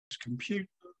computer.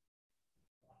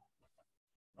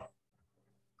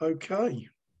 Okay.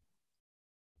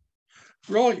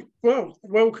 Right. Well,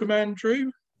 welcome,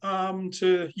 Andrew,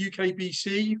 to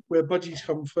UKBC, where budgies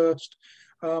come first,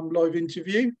 live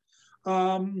interview.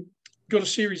 Got a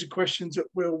series of questions that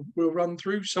we'll run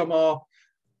through. Some are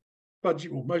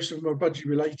budgie, well, most of them are budgie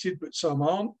related, but some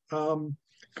aren't,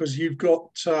 because you've got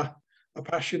a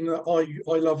passion that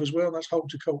I love as well, and that's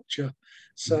horticulture.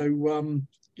 So,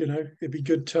 you know, it'd be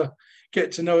good to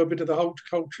get to know a bit of the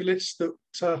horticulturalist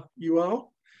that you are,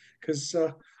 because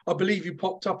I believe you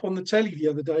popped up on the telly the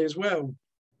other day as well.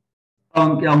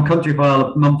 On Country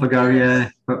File a month ago, yeah,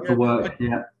 for work,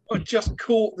 yeah. I just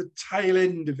caught the tail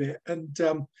end of it, and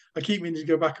I keep meaning to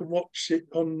go back and watch it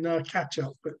on catch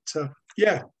up. But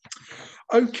yeah,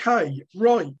 okay,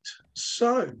 right.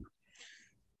 So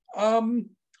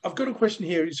I've got a question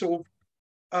here. It's sort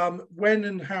of when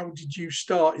and how did you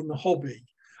start in the hobby?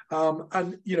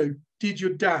 And you know, did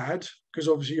your dad, because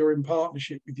obviously you're in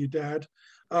partnership with your dad,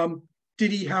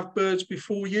 did he have birds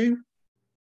before you?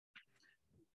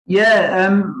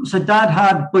 Yeah, so Dad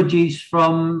had budgies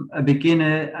from a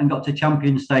beginner and got to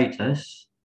champion status.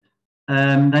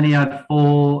 Then he had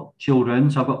 4 children,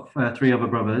 so I've got 3 other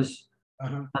brothers.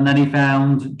 And then he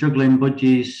found juggling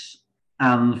budgies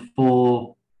and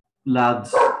 4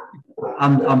 lads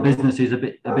and businesses a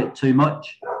bit too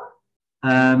much.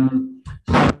 So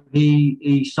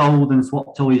he sold and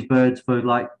swapped all his birds for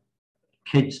like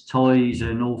kids' toys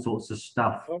and all sorts of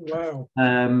stuff. Oh wow!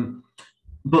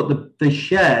 But the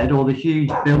shed or the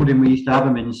huge building we used to have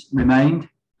them in remained.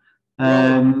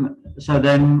 So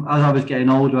then, as I was getting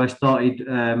older, I started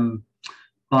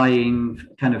buying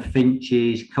kind of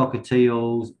finches,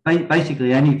 cockatiels,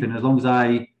 basically anything. As long as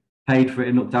I paid for it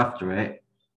and looked after it,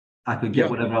 I could get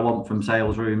whatever I want from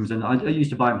sales rooms. And I used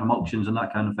to buy them from auctions and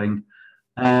that kind of thing.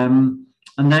 And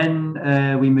then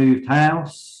we moved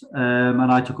house, and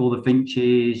I took all the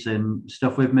finches and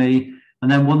stuff with me. And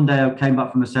then one day I came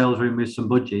back from the sales room with some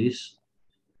budgies.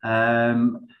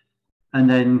 And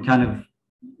then kind of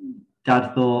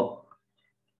Dad thought,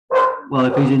 well,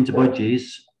 if he's into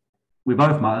budgies, we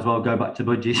both might as well go back to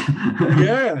budgies.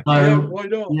 Yeah, so, yeah, why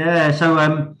not? Yeah, so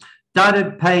Dad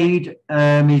had paid his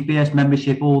BS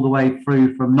membership all the way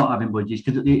through from not having budgies,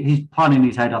 because his plan in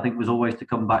his head, I think, was always to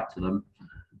come back to them.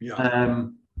 Yeah.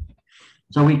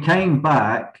 So we came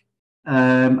back,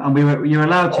 and you're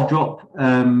allowed to drop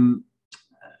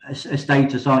a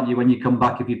status, aren't you, when you come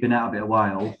back if you've been out of it a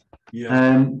while?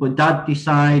 Yeah. But Dad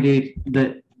decided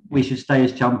that we should stay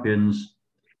as champions,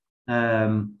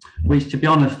 which, to be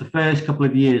honest, the first couple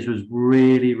of years was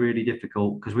really, really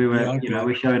difficult, because we were,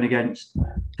 we're showing against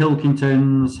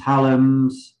Pilkingtons,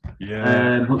 Hallam's,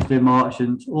 Huxley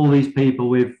Marchants, all these people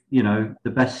with, you know,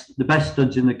 the best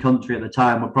studs in the country at the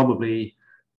time were probably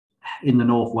in the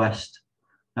Northwest,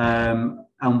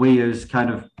 and we as kind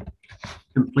of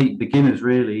complete beginners,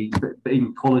 really, but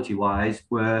in quality wise,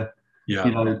 were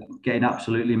you know, getting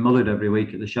absolutely mullered every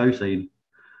week at the show scene.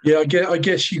 Yeah, I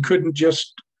guess you couldn't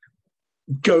just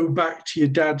go back to your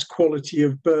dad's quality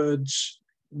of birds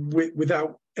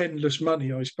without endless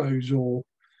money, I suppose, or,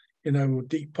 you know, or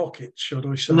deep pockets, should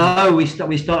I say? No, we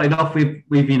started off with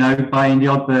you know, buying the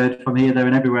odd bird from here, there,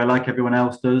 and everywhere, like everyone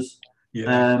else does.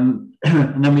 Yeah. And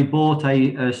then we bought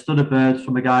a stud of birds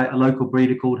from a local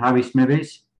breeder called Harry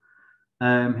Smithies,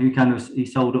 who he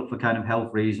sold up for kind of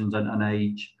health reasons and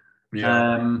age.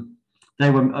 Yeah. They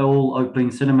were all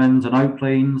Oakland cinnamons and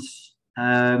Oaklands.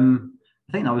 I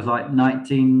think that was like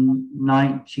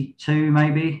 1992,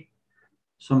 maybe,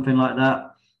 something like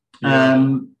that.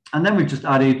 Yeah. And then we've just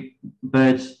added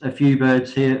a few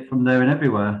birds here, from there, and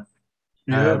everywhere.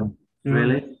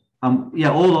 Really.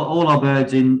 All our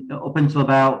birds up until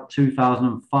about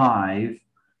 2005,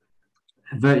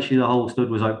 virtually the whole stud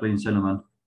was Oakland cinnamon.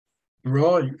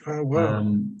 Right. Oh wow.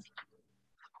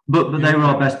 But they were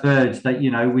our best birds. That,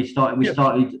 you know, we started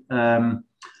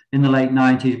in the late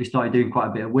 90s. We started doing quite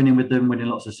a bit of winning with them, winning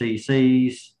lots of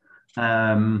CCs.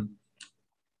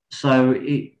 So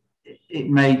it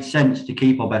made sense to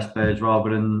keep our best birds rather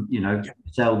than, you know,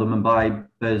 sell them and buy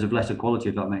birds of lesser quality,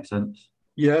 if that makes sense.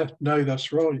 Yeah, no,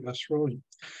 that's right. That's right.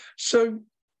 So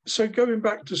going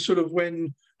back to sort of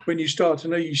when you started, I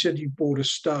know you said you bought a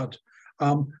stud,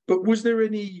 but was there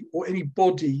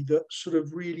anybody that sort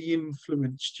of really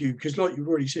influenced you? Because, like you've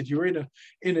already said, you're in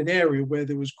an area where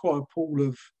there was quite a pool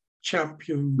of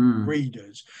champion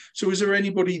breeders. So was there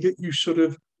anybody that you sort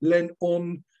of lent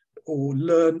on or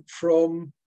learned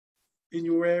from in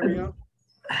your area?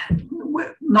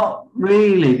 Not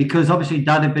really, because obviously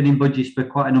Dad had been in budgies for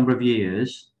quite a number of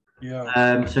years.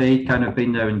 Yeah. So he'd kind of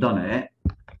been there and done it.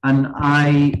 And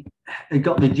I it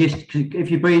got the gist.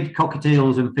 If you breed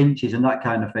cockatiels and finches and that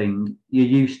kind of thing, you're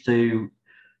used to,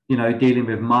 dealing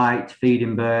with mite,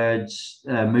 feeding birds,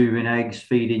 moving eggs,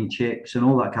 feeding chicks, and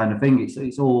all that kind of thing.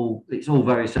 It's all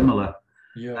very similar.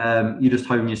 Yeah. You just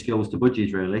hone your skills to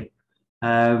budgies, really.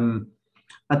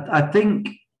 I think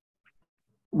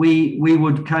we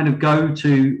would kind of go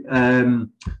to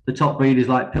the top breeders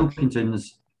like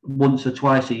Pilkington's once or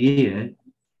twice a year,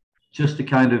 just to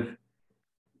kind of,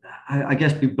 I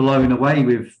guess, be blown away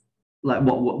with like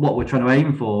what we're trying to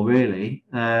aim for, really.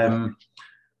 Like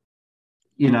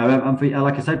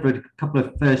I said, for a couple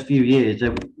of first few years,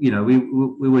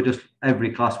 we were just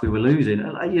every class we were losing.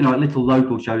 At little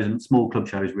local shows and small club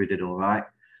shows, we did all right.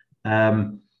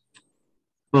 As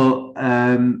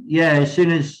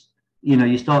soon as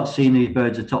you start seeing these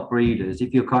birds as top breeders,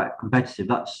 if you're quite competitive,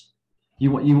 that's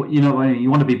you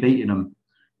want to be beating them,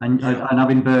 and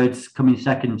having birds coming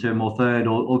second to them or third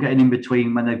or getting in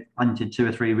between when they've hunted 2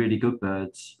 or 3 really good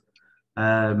birds.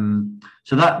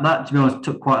 So that to be honest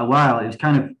took quite a while. It was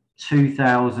kind of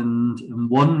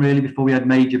 2001 really before we had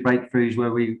major breakthroughs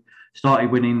where we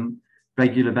started winning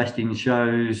regular besting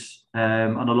shows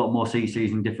and a lot more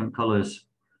CCs in different colours.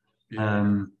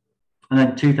 And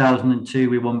then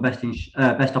 2002 we won best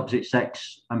opposite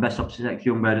sex and best opposite sex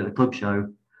young bird at the club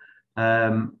show.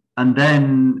 And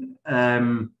then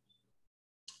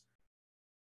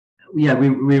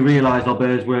we realised our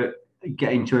birds were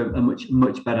getting to a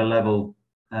much better level.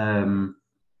 Oh,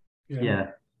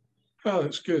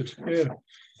 that's good. Yeah.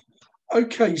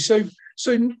 Okay, so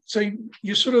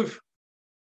you're sort of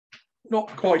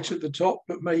not quite at the top,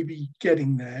 but maybe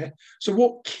getting there. So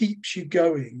what keeps you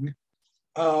going?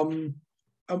 Where's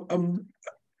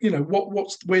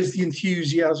the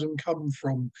enthusiasm come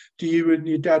from? Do you and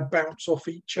your dad bounce off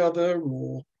each other,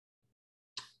 or?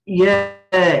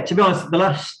 Yeah, to be honest, the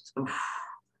last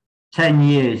 10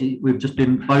 years, we've just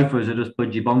been, both of us are just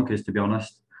budgie bonkers, to be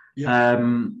honest. Yeah.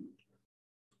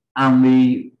 And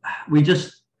we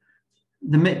just,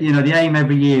 the aim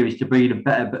every year is to breed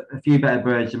a few better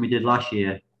birds than we did last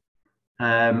year.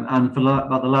 And for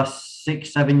about the last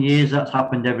 6-7 years, that's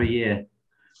happened every year.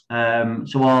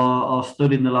 So our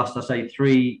stud in the last, I say,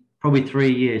 3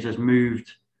 years has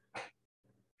moved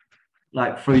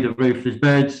like through the roof. There's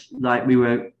birds like we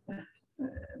were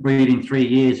breeding 3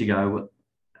 years ago,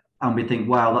 and we think,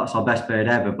 wow, that's our best bird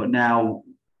ever. But now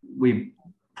we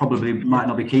probably might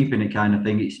not be keeping it, kind of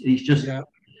thing. It's just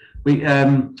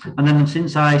and then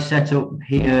since I set up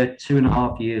here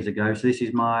 2.5 years ago, so this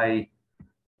is my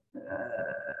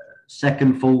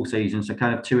second full season, so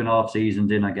kind of 2.5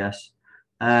 seasons in, I guess.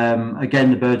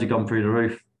 Again, the birds have gone through the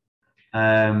roof.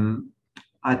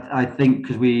 I think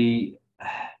because we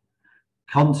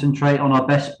concentrate on our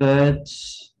best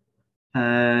birds,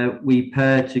 we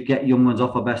pair to get young ones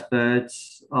off our best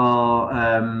birds.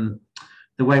 The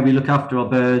way we look after our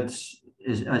birds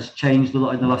has changed a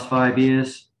lot in the last 5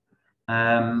 years.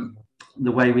 The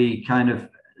way we kind of,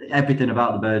 everything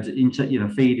about the birds,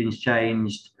 feeding's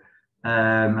changed,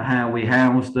 how we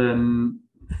house them,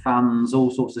 fans, all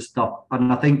sorts of stuff.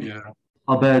 And I think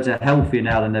our birds are healthier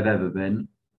now than they've ever been.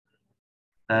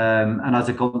 And as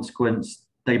a consequence,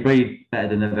 they breed better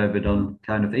than they've ever done,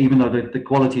 kind of, even though the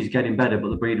quality is getting better, but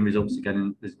the breeding results are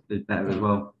getting is better as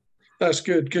well. That's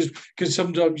good, because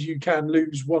sometimes you can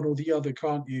lose one or the other,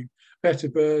 can't you? Better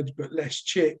birds, but less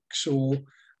chicks, or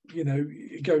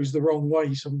it goes the wrong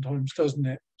way sometimes, doesn't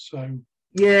it? So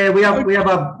yeah, we have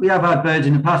had birds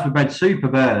in the past. We've bred super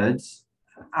birds,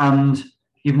 and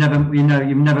you've never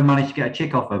managed to get a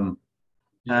chick off them.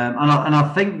 And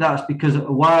I think that's because a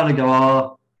while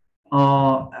ago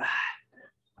our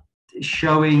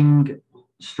showing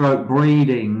stroke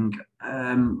breeding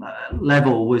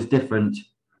level was different.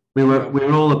 We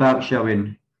were all about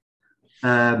showing,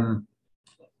 and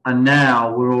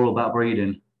now we're all about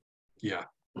breeding. Yeah.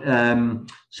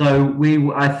 So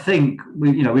I think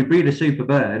we breed a super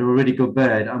bird or a really good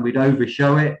bird, and we'd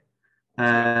overshow it.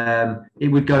 It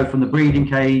would go from the breeding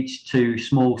cage to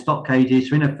small stock cages.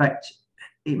 So in effect,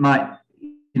 it might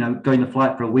go in the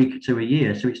flight for a week or 2 a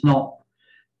year. So it's not.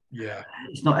 Yeah,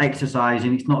 it's not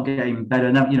exercising. It's not getting better.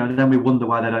 And then we wonder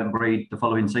why they don't breed the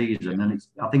following season. And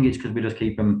I think it's because we just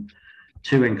keep them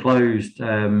too enclosed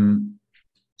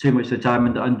too much of the time,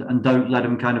 and don't let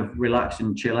them kind of relax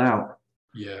and chill out.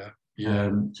 So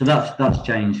that's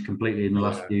changed completely in the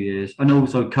last few years. And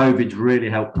also COVID's really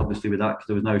helped, obviously, with that, because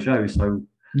there was no show. So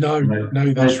no,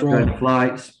 that's right.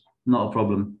 Flights, not a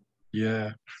problem.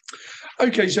 Yeah.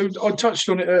 Okay, so I touched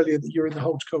on it earlier that you're in the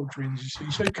horticulture industry.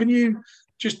 So can you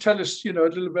just tell us, a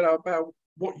little bit about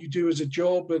what you do as a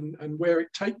job and where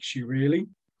it takes you, really?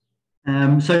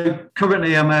 So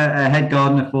currently I'm a head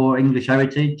gardener for English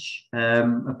Heritage,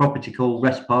 a property called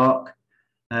Rest Park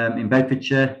in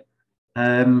Bedfordshire.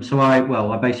 So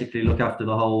I basically look after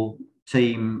the whole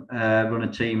team, run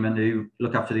a team and who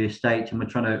look after the estate, and we're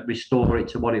trying to restore it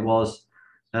to what it was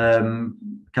kind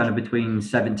of between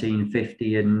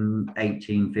 1750 and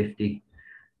 1850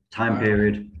 time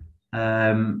period.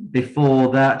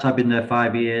 Before that, I've been there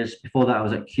 5 years. Before that, I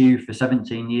was at Kew for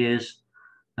 17 years,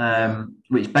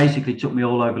 which basically took me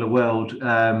all over the world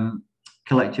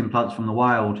collecting plants from the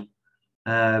wild.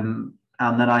 And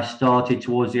then I started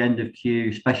towards the end of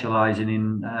Kew specialising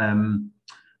in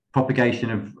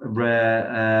propagation of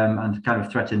rare and kind of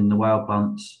threatened the wild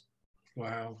plants.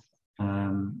 Wow.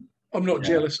 I'm not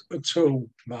jealous at all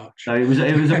much. So it was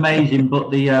amazing,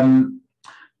 but to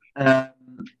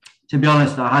be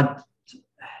honest,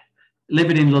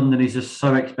 living in London is just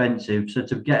so expensive. So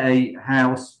to get a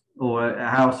house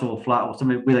or flat or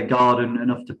something with a garden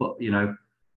enough to put, a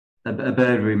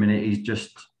bird room in it is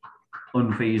just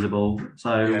unfeasible.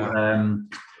 So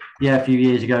a few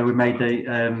years ago we made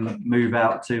the move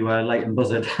out to Leighton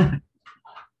Buzzard.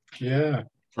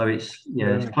 So it's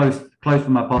close for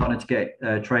my partner to get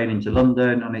train to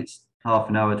London, and it's half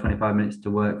an hour, 25 minutes to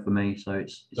work for me. So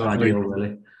it's ideal,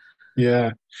 really.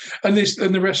 Yeah, and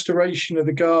the restoration of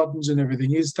the gardens and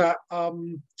everything, is that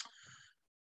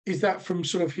from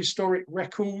sort of historic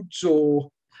records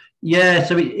or? Yeah,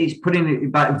 so it's putting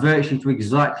it back virtually to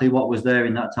exactly what was there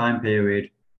in that time period.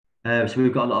 So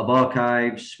we've got a lot of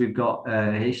archives. We've got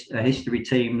a history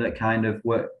team that kind of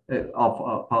work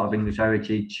part of English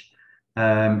Heritage.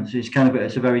 So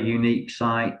it's a very unique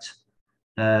site.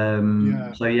 So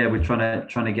we're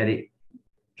trying to get it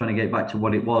back to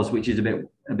what it was, which is a bit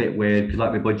weird because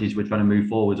like with budgies we're trying to move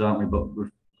forwards, aren't we? But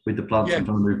with the plants we're trying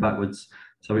to move backwards.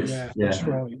 So that's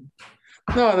right.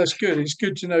 No, that's good. It's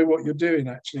good to know what you're doing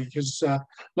actually, because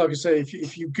like I say,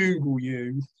 if you Google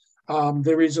you,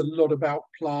 there is a lot about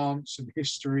plants and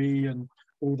history and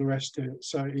all the rest of it.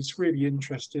 So it's really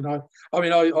interesting. I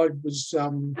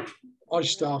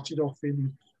started off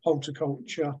in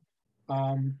horticulture,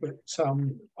 but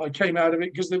I came out of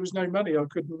it because there was no money. I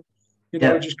couldn't,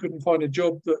 I just couldn't find a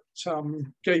job that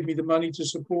gave me the money to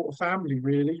support a family,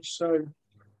 really. So,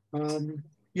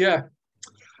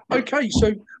 Okay,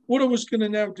 so what I was going to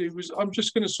now do was I'm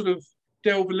just going to sort of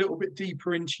delve a little bit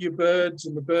deeper into your birds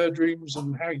and the bird rooms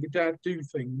and how your dad do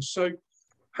things. So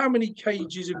how many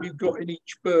cages have you got in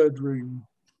each bird room?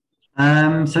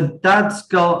 So Dad's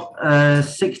got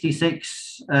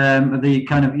 66 of the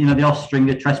kind of, the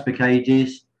Austringer Tresper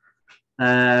cages.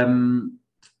 And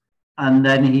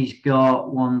then he's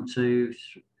got 1, 2,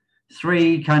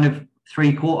 3 kind of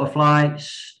 3/4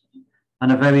 flights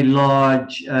and a very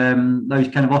large, those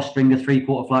kind of Austringer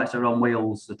 3/4 flights that are on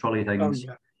wheels, the trolley things.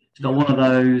 He's got one of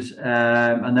those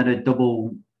and then a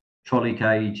double trolley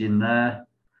cage in there.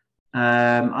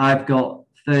 I've got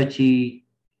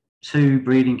 32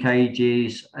 breeding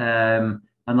cages and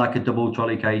like a double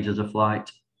trolley cage as a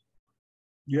flight.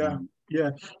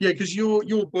 Because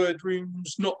your bird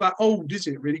room's not that old, is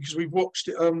it really? Because we've watched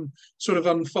it sort of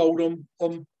unfold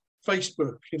on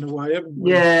Facebook in a way, haven't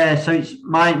we? Yeah, so it's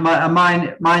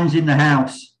mine's in the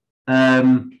house.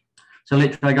 So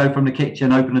literally I go from the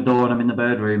kitchen, open the door and I'm in the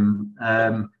bird room,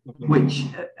 which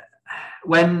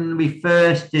when we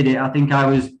first did it, I think I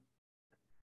was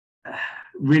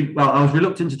I was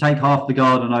reluctant to take half the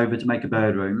garden over to make a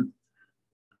bird room,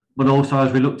 but also I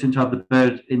was reluctant to have the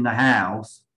bird in the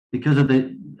house because of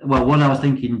one, I was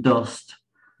thinking dust,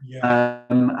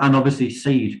 and obviously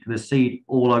seed, because there's seed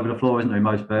all over the floor, isn't there, in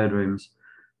most bird rooms.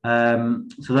 So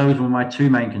those were my two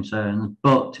main concerns.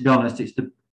 But to be honest, it's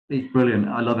brilliant.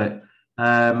 I love it.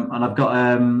 And I've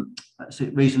got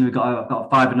recently I've got a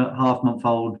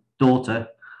 5.5-month-old daughter.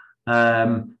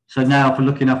 So now for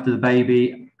looking after the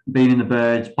baby, being in the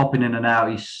birds, popping in and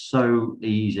out is so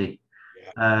easy.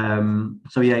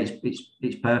 So yeah,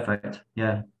 it's perfect.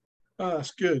 Yeah. Oh,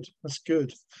 that's good. That's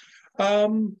good.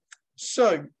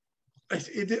 So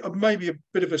it may be a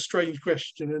bit of a strange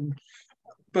question,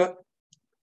 but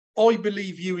I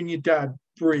believe you and your dad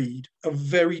breed a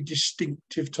very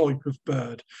distinctive type of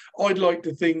bird. I'd like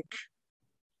to think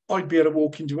I'd be able to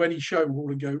walk into any show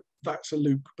hall and go, that's a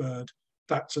Luke bird.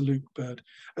 That's a Luke bird,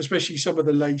 especially some of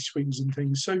the lacewings and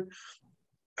things. So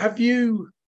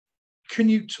can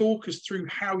you talk us through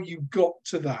how you got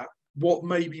to that? What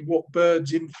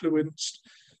birds influenced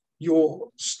your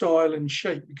style and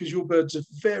shape? Because your birds are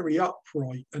very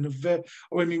upright and I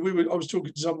was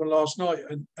talking to someone last night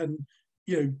and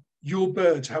your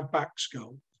birds have back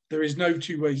skull. There is no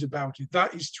two ways about it.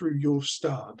 That is through your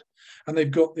stud. And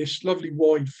they've got this lovely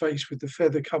wide face with the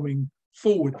feather coming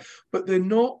forward, but they're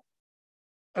not.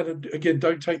 And again,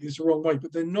 don't take this the wrong way,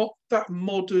 but they're not that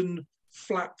modern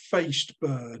flat-faced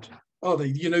bird, are they?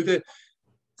 You know, they're,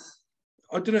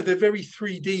 I don't know, they're very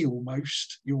 3D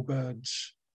almost, your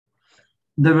birds.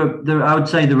 I would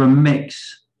say they're a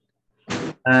mix.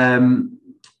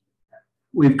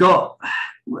 We've got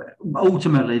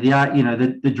ultimately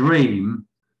the dream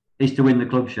is to win the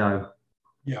club show.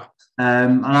 Yeah.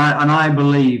 And I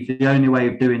believe the only way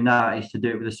of doing that is to do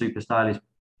it with a super stylish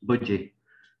budgie.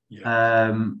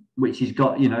 Yeah. Which has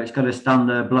got, it's got to stand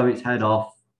there, blow its head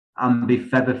off, and be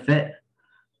feather fit.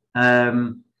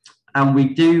 And we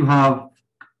do have,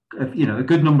 a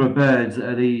good number of birds that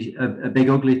are these big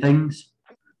ugly things.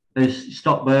 There's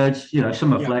stock birds,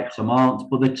 some are flex, some aren't,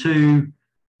 but the two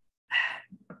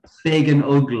big and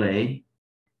ugly,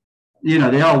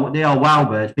 they are wow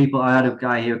birds. I had a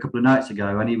guy here a couple of nights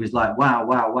ago, and he was like, wow,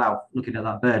 wow, wow, looking at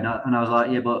that bird, and I was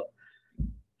like, yeah, but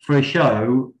for a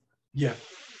show,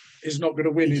 it's not going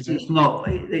to win, is it? It's not.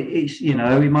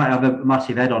 It might have a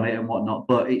massive head on it and whatnot,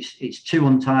 but it's too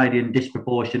untidy and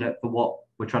disproportionate for what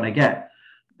we're trying to get.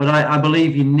 But I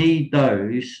believe you need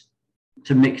those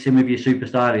to mix in with your super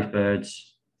stylish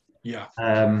birds. Yeah.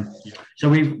 So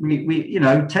we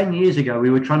 10 years ago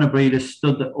we were trying to breed a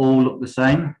stud that all look the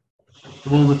same.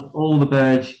 All the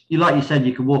birds, like you said,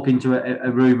 you can walk into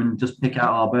a room and just pick out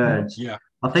our birds. Yeah.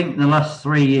 I think in the last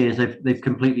 3 years they've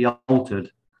completely altered.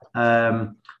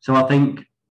 So I think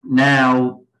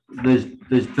now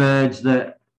there's birds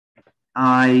that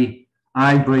I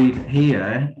breed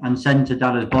here and send to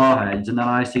Dada's barheads, and then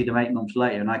I see them 8 months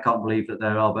later, and I can't believe that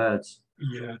they're our birds.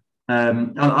 Yeah.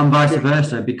 And vice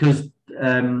versa, because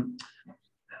I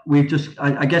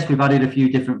guess we've added a few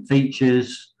different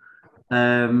features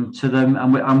to them,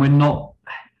 and we're not,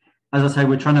 as I say,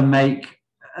 we're trying to make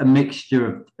a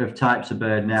mixture of types of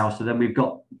bird now, so then we've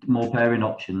got more pairing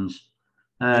options.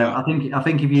 I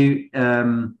think if you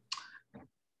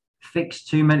fix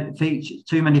too many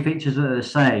features that are the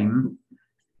same,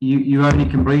 you only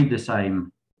can breed the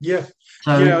same. Yeah.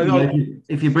 So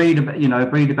if you breed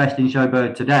a best in show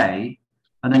bird today,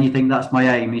 and then you think that's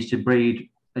my aim is to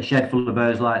breed a shed full of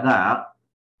birds like that,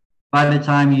 by the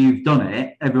time you've done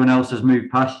it, everyone else has moved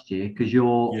past you because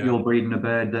you're breeding a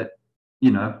bird that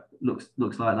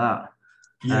looks like that.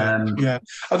 Yeah.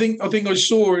 I think I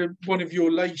saw one of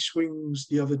your lace wings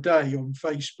the other day on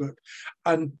Facebook,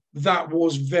 and that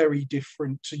was very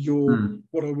different to your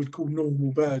what I would call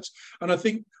normal birds. And I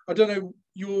don't know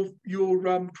your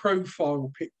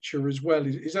profile picture as well.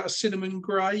 Is that a cinnamon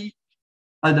grey?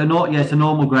 It's a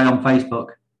normal grey on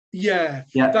Facebook. Yeah.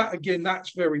 That again,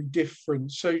 that's very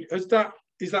different. So is that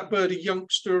bird a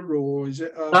youngster, or is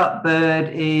it? That bird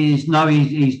is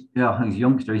he's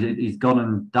youngster. He's gone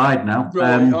and died now.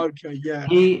 Right. Okay. Yeah.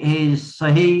 He is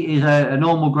a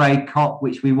normal grey cock,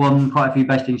 which we won quite a few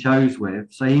best in shows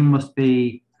with. So he must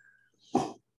be,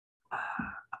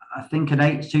 I think,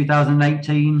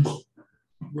 2018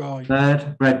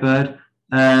 bred bird.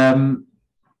 And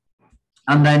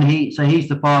then he's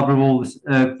the father of all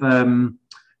of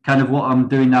kind of what I'm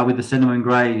doing now with the cinnamon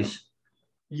greys.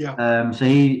 Yeah. So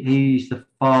he's the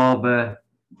father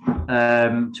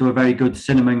to a very good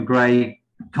cinnamon grey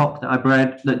cock that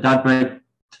Dad bred.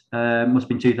 Must have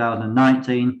been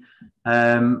 2019.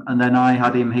 And then I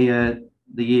had him here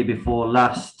the year before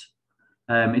last.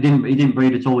 He didn't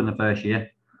breed at all in the first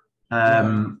year.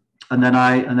 And then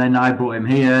I brought him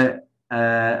here,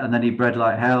 and then he bred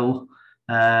like hell.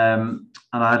 And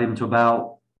I had him to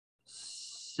about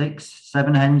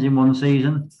 6-7 hens in one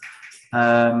season.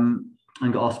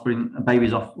 And got offspring and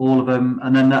babies off all of them,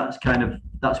 and then that's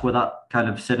where that kind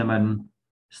of cinnamon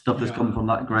stuff has come from,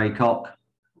 that grey cock.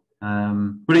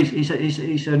 But he's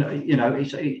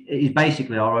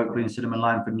basically our opening cinnamon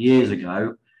line from years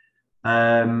ago.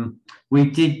 We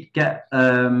did get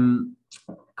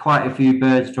quite a few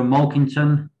birds from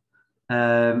Malkington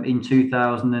in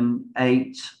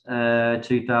 2008,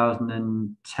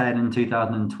 2010, and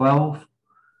 2012.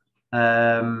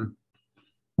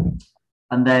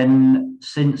 And then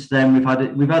since then we've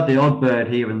had the odd bird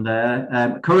here and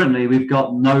there. Currently we've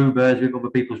got no birds with other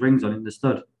people's rings on in the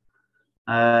stud.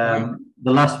 The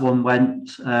last one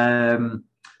went.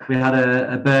 We had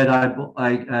a bird.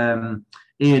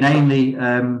 Ian Ainley.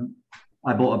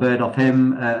 I bought a bird off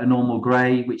him, a normal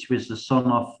grey, which was the son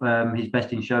of his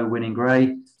best in show winning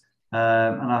grey, and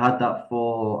I had that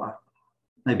for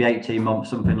maybe 18 months,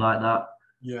 something like that.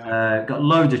 Yeah. Got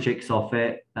loads of chicks off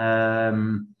it.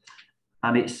 And I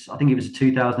think it was a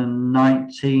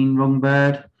 2019 rung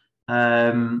bird. So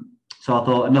I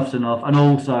thought enough's enough. And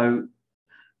also,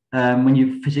 when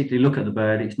you physically look at the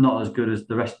bird, it's not as good as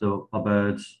the rest of our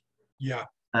birds. Yeah.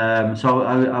 So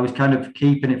I was kind of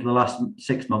keeping it for the last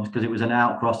 6 months because it was an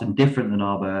outcross and different than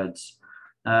our birds.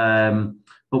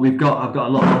 But I've got a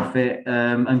lot off it.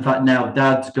 In fact, now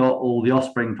Dad's got all the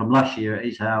offspring from last year at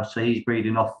his house, so he's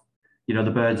breeding off, the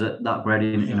birds that bred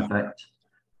in effect.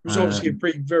 It was obviously a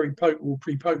very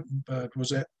prepotent bird,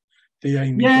 was it? The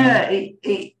Amy Yeah, bird.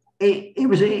 it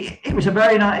was a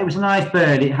very nice, it was a nice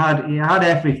bird. It had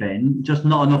everything, just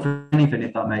not enough of anything,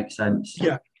 if that makes sense.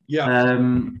 Yeah. Yeah.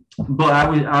 But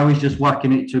I was just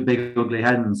whacking it to big ugly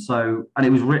hens. So, and it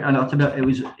was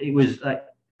like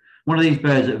one of these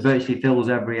birds that virtually fills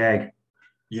every egg.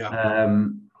 Yeah.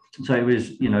 So it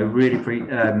was, really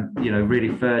really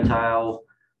fertile.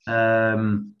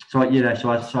 So I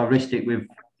risked it with,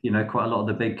 quite a lot of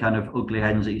the big kind of ugly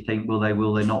hens that you think, will they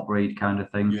not breed kind of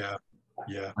thing.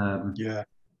 Yeah.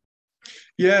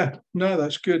 No,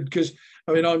 that's good, because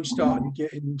I'm starting to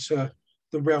get into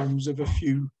the realms of a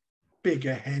few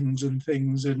bigger hens and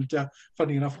things, and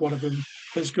funny enough, one of them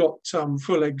has got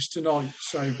full eggs tonight,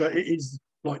 so but it is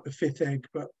like the 5th egg,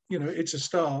 but it's a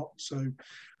start. So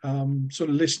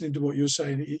sort of listening to what you're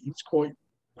saying, it's quite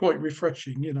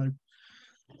refreshing.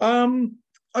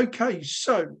 Okay,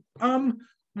 so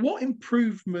what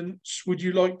improvements would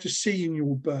you like to see in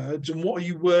your birds, and what are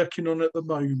you working on at the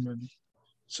moment?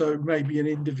 So maybe an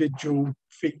individual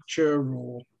feature,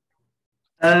 or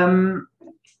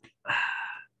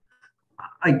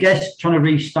I guess trying to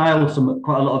restyle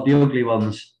quite a lot of the ugly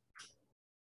ones.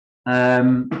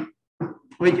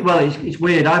 It's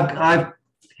weird. I've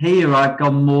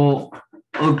gone more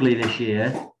ugly this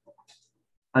year,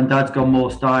 and Dad's gone more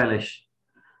stylish.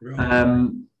 right.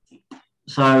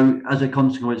 So as a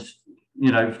consequence,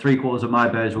 3/4 of my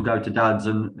birds will go to Dad's,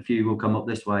 and a few will come up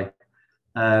this way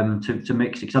to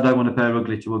mix it, because I don't want to pair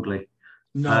ugly to ugly.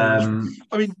 No,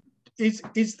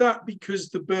 is that because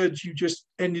the birds you just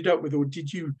ended up with, or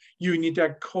did you and your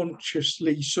dad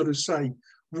consciously sort of say,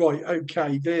 right,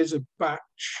 okay, there's a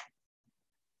batch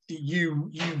that you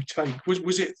take?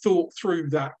 Was it thought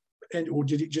through that, or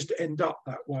did it just end up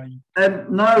that way?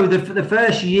 No, the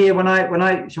first year when I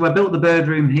built the bird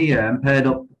room here and paired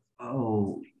up,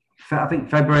 I think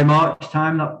February, March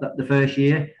time, the first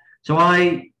year. So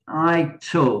I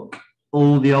took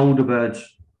all the older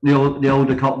birds, the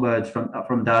older cock birds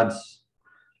from Dad's,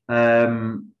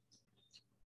 and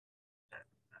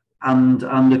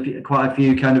quite a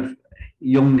few kind of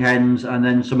young hens, and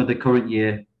then some of the current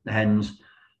year hens,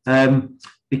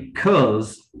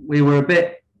 because we were a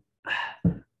bit.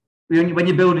 When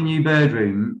you build a new bird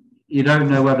room, you don't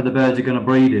know whether the birds are going to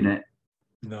breed in it.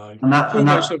 No,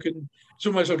 it's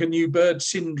almost like a new bird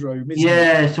syndrome, isn't it?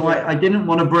 Yeah, so I didn't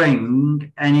want to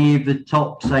bring any of the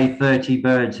top, say, 30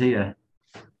 birds here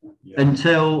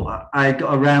until I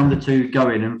got around the two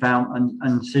going and found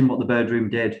and seen what the bird room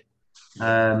did.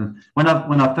 When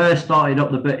I first started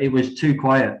up it was too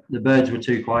quiet. The birds were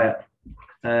too quiet.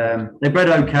 They bred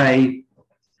okay,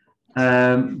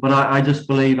 but I just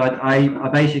believe I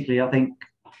basically, I think,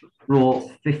 brought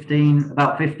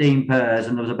about 15 pairs,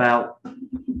 and there was about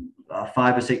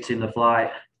 5 or 6 in the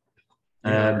flight.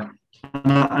 And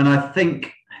I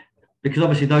think, because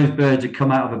obviously those birds had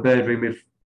come out of a bird room with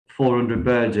 400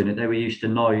 birds in it, they were used to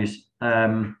noise.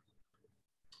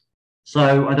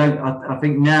 So I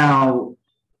think now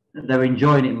they're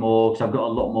enjoying it more, because I've got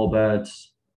a lot more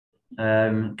birds.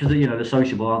 Because they're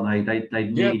sociable, aren't they? They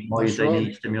need noise, they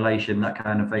need stimulation, that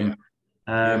kind of thing.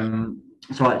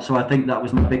 So I think that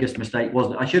was my biggest mistake.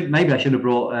 I should have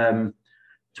brought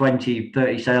 20,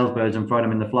 30 sales birds and thrown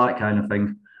them in the flight, kind of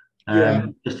thing,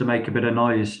 just to make a bit of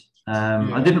noise.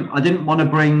 I didn't want to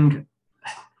bring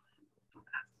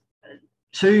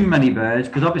too many birds,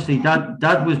 because obviously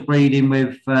Dad was breeding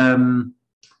with.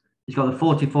 He's got the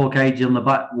 44 cages on the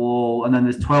back wall, and then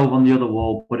there's 12 on the other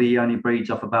wall, but he only breeds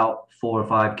off about 4 or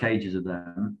 5 cages of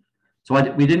them. So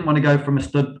we didn't want to go from a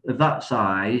stud of that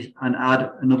size and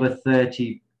add another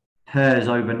 30 pairs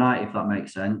overnight, if that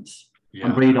makes sense,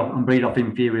 and breed off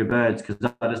inferior birds, because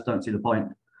I just don't see the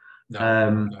point.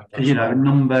 Cock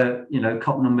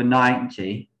number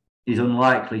 90 is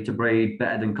unlikely to breed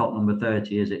better than cock number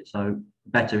 30, is it? So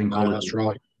better in quality. That's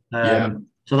right.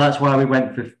 So that's why we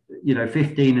went for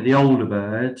 15 of the older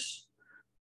birds,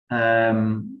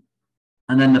 and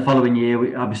then the following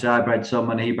year, obviously I bred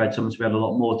some and he bred some, so we had a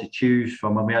lot more to choose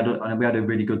from, and we had a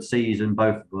really good season,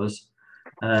 both of us.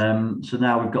 So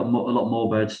now we've got a lot more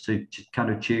birds to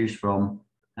kind of choose from.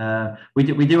 We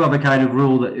do have a kind of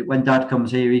rule that when Dad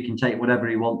comes here, he can take whatever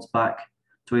he wants back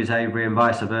to his aviary, and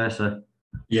vice versa.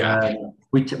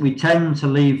 We tend to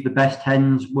leave the best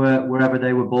hens wherever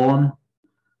they were born.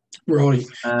 Right.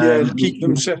 Keep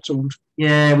them settled.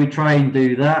 Yeah, we try and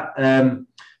do that.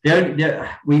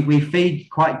 We feed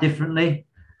quite differently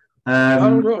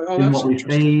in that's what we interesting.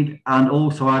 feed, and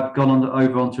also I've gone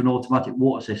over onto an automatic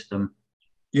water system,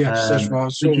 Yes, that's right. I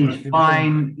saw which is that the other day.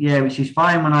 fine. Yeah, which is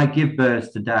fine when I give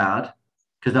birds to dad,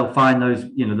 because they'll find those,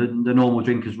 the normal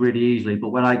drinkers really easily. But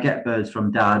when I get birds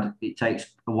from dad, it takes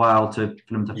a while for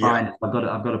them to Yeah, find it. I've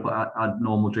got to put add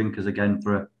normal drinkers again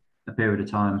for a period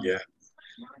of time. yeah.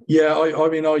 Yeah, I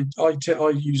mean, I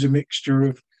use a mixture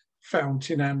of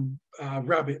fountain and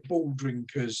rabbit ball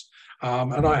drinkers,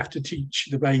 and I have to teach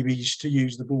the babies to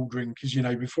use the ball drinkers,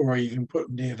 before I even put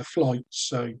them near the flights.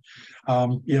 So,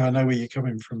 yeah, I know where you're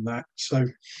coming from that. So,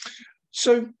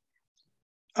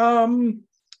 um,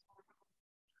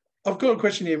 I've got a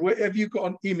question here. Have you got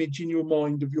an image in your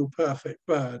mind of your perfect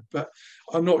bird? But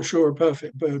I'm not sure a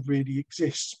perfect bird really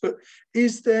exists. But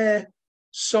is there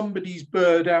somebody's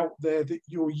bird out there that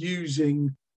you're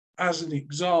using as an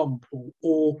example,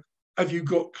 or have you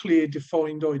got clear,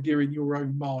 defined idea in your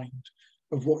own mind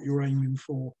of what you're aiming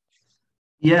for?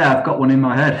 Yeah, I've got one in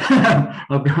my head.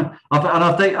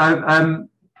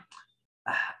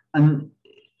 And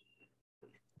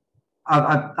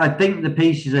I think the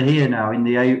pieces are here now in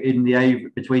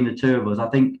the between the two of us. I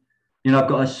think, I've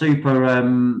got a super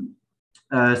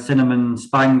cinnamon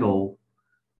spangle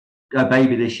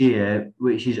baby this year,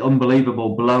 which is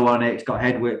unbelievable. Blow on it, it's got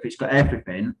head whip, it's got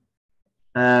everything.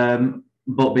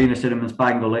 But being a cinnamon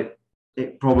spangle,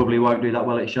 it probably won't do that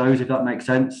well at shows, if that makes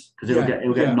sense, because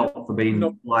it'll get knocked for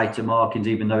being lighter markings,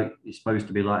 even though it's supposed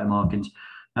to be lighter markings.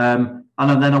 And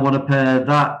then I want to pair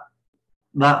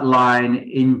that line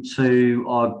into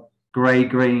our grey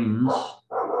greens,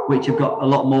 which have got a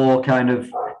lot more kind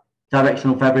of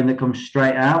directional feathering that comes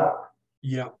straight out.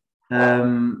 Yeah.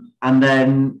 And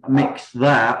then mix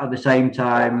that at the same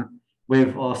time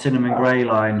with our cinnamon grey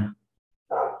line.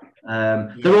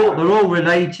 They're all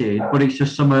related, but it's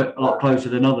just some are a lot closer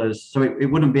than others. So it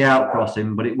wouldn't be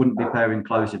outcrossing, but it wouldn't be pairing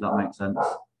close, if that makes sense.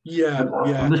 Yeah,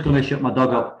 yeah. I'm just going to shut my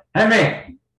dog up.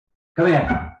 Henry, come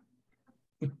here.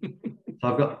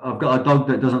 So I've got a dog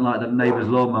that doesn't like the neighbour's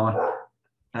lawnmower.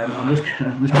 I'm just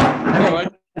All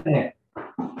right.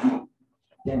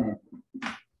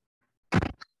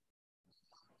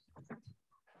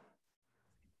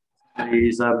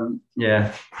 He's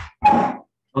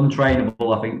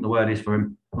untrainable. I think the word is for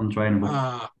him, untrainable.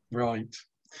 Ah, right.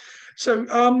 So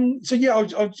yeah, I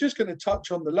was just going to touch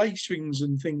on the lacewings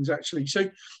and things actually. So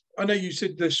I know you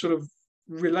said they're sort of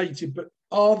related, but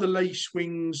are the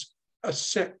lacewings a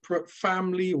separate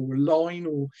family or a line,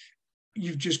 or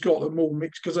you've just got them all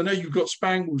mixed? Because I know you've got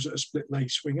spangles that are split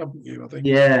lacewing, haven't you? I think.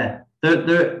 Yeah.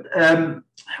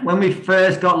 When we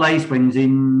first got lacewings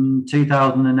in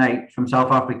 2008 from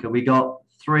South Africa, we got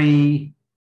three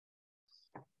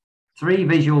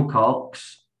visual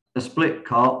cocks, a split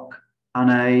cock,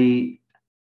 and a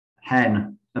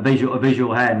hen, a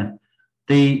visual hen.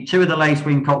 The two of the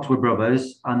lacewing cocks were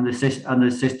brothers, and the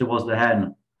sister was the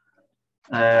hen.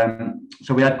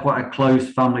 So we had quite a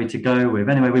close family to go with.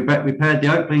 Anyway, we paired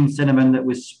the Oakland cinnamon that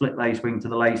was split lacewing to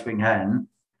the lacewing hen,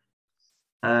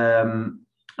 and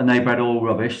they bred all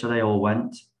rubbish, so they all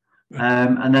went.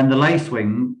 And then the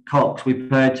lacewing cocks we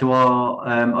paired to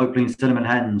our Oakland cinnamon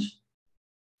hens.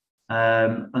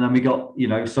 And then we got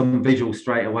some visual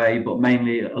straight away, but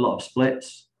mainly a lot of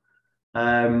splits.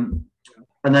 And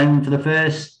then for the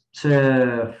first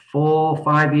 4 or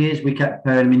 5 years, we kept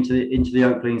pairing them into the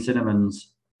Oakland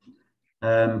cinnamons,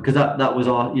 because that was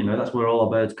our that's where all our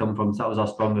birds come from. So that was our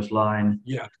strongest line.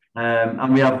 Yeah.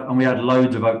 And we had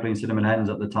loads of Oakland cinnamon hens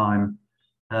at the time.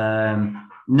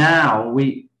 Now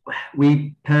we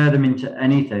pair them into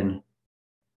anything.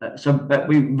 But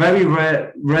we very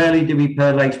rarely do we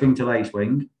pair lacewing to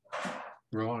lacewing.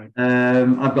 Right.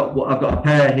 I've got a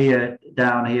pair here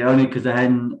down here only because the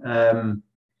hen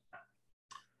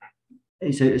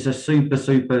it's a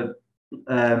super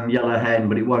yellow hen,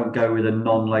 but it won't go with a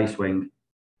non-lacewing.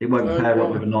 It won't pair up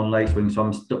with a non-lacewing, so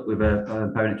I'm stuck with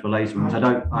a pairing it to a lacewing, which I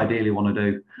don't ideally want to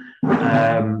do.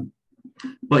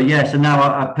 But yeah, so now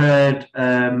I paired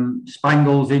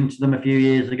spangles into them a few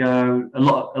years ago. A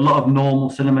lot of normal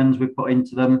cinnamons we put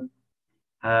into them.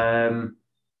 I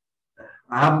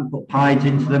haven't put pieds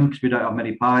into them because we don't have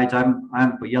many pieds. I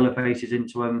haven't put yellow faces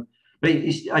into them. But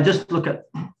I just look at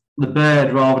the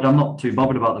bird rather. I'm not too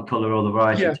bothered about the colour or the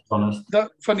variety, to be honest.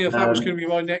 Funny enough, that was going to be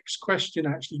my next question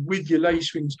actually, with your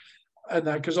lacewings, and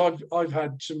that because I've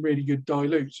had some really good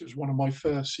dilutes. It was one of my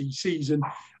first CCs, and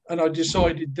I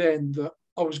decided then that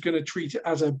I was going to treat it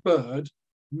as a bird,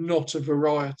 not a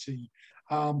variety.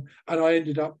 And I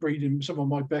ended up breeding, some of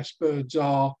my best birds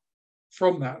are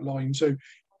from that line. So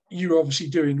you're obviously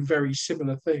doing a very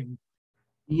similar thing.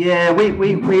 Yeah, we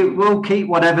will keep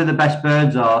whatever the best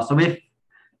birds are. So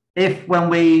if when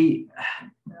we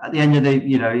at the end of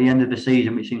the end of the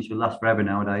season, which seems to last forever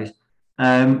nowadays,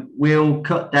 we'll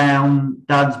cut down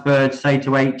Dad's birds, say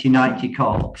to 80, 90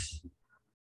 cocks,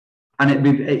 and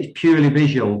it's purely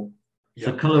visual. Yep.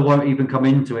 So colour won't even come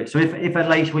into it. So if a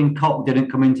lacewing cock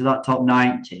didn't come into that top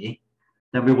 90,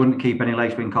 then we wouldn't keep any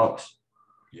lacewing cocks.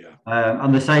 Yeah.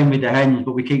 And the same with the hens,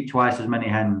 but we keep twice as many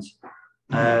hens.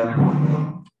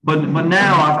 But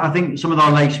now I think some of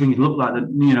our lacewings look like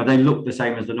they look the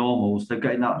same as the normals. They're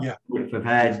getting that width of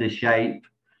head, the shape,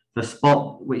 the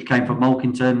spot which came from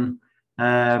Mulkington.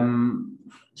 I'm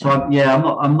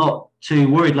not too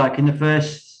worried. Like in the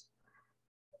first,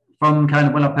 from kind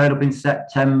of when I paired up in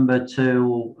September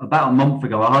to about a month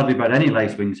ago, I hardly bred any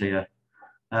lacewings here.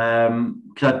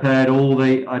 Because I'd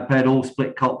paired all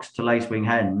split cocks to lacewing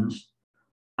hens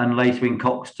and lacewing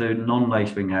cocks to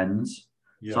non-lacewing hens.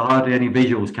 Yeah. So hardly any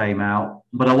visuals came out,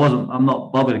 but I'm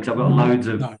not bothered because I've got loads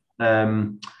of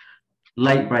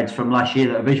late breds from last year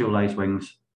that are visual lacewings.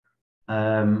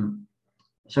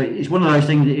 So it's one of those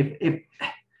things that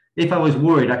if I was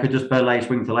worried, I could just pair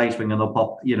lacewing to lacewing and they'll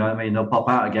pop, they'll pop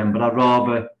out again, but I'd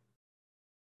rather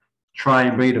try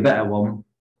and breed a better one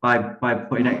by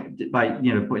putting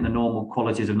the normal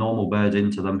qualities of normal birds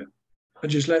into them.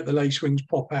 And just let the lacewings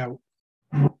pop out.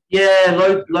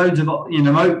 Yeah, loads of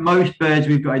most birds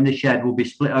we've got in the shed will be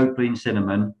split opaline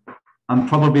cinnamon, and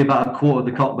probably about a quarter of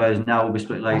the cock birds now will be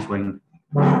split lacewing.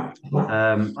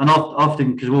 And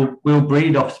often because we'll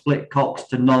breed off split cocks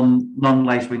to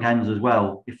non-lacewing hens as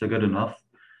well if they're good enough,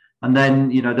 and then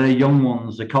the young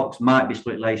ones, the cocks might be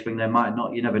split lacewing, they might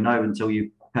not. You never know until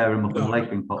you pair them up and the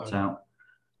lacewing pops out.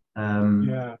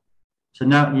 So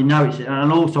now it's,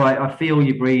 and also I feel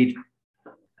you breed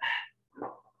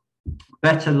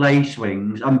better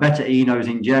lacewings and better enos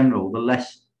in general the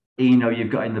less eno you've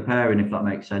got in the pairing, if that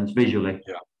makes sense visually.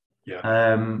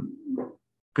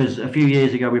 Because a few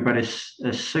years ago we bred a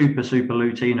super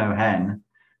Lutino hen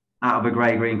out of a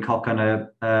grey green cock and a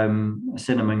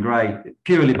cinnamon grey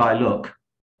purely by luck.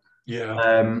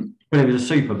 But it was a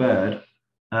super bird.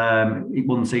 It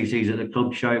won CCs at the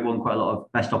club show. It won quite a lot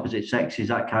of best opposite sexes,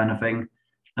 that kind of thing.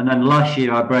 And then last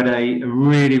year I bred a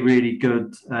really, really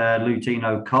good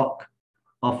Lutino cock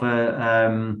off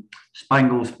a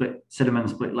spangle cinnamon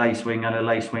split lacewing and a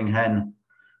lacewing hen.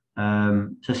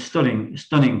 So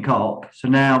stunning cock. So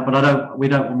now, but we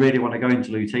don't really want to go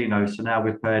into Lutinos. So now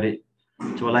we've paired it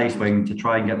to a lacewing to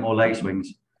try and get more lacewings,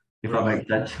 if that makes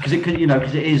sense. Because it could,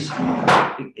 because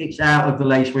it's out of the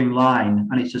lacewing line,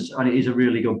 and it is a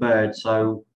really good bird.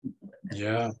 So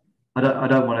I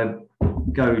don't want to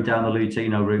go down the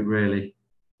Lutino route really.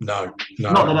 No.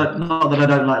 Not that I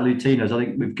don't like Lutinos. I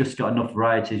think we've just got enough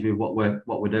varieties with what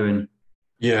we're doing.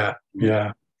 Yeah.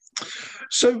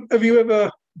 So have you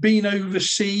ever been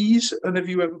overseas, and have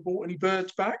you ever bought any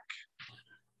birds back?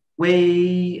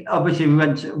 We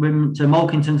went to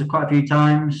Mulkington quite a few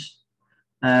times.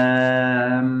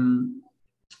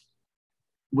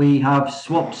 We have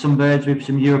swapped some birds with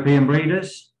some European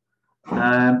breeders,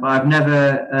 but I've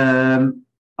never.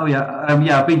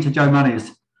 I've been to Joe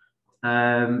Manny's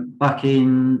back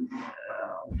in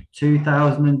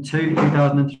 2002,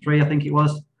 2003, I think it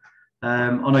was.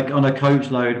 On a coach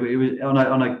load, it was on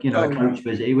a coach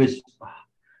visit. It was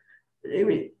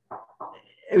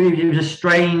a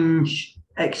strange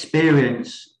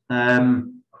experience.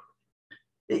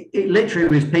 It literally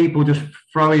was people just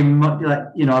throwing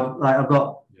I've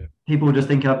got people just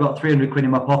thinking I've got 300 quid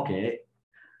in my pocket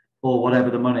or whatever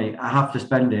the money, I have to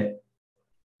spend it,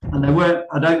 and they weren't.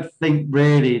 I don't think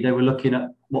really they were looking at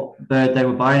what bird they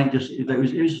were buying. It was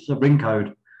just a ring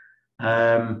code.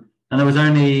 And there was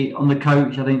only on the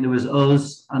coach, I think there was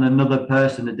us and another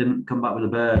person that didn't come back with a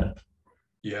bird.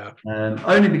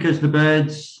 Only because the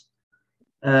birds,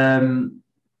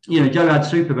 Joe had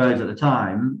super birds at the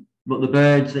time, but the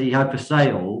birds that he had for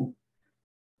sale,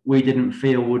 we didn't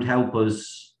feel would help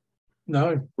us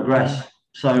progress.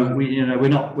 So we're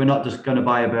not just going to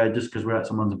buy a bird just because we're at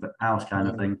someone's house kind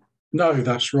of thing. No,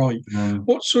 that's right.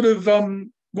 What sort of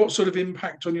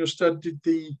impact on your stud did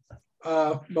the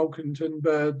Mulkington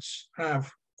birds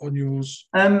have on yours?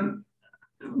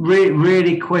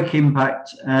 Really quick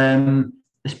impact.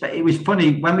 It was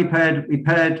funny when we paired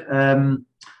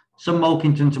some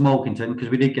Mulkington to Mulkington, because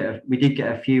we did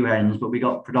get a few hens, but we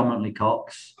got predominantly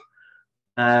cocks.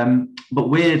 But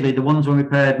weirdly, the ones when we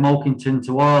paired Mulkington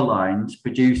to our lines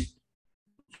produced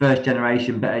first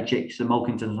generation better chicks than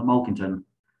Mulkington to Mulkington.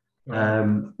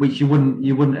 Which you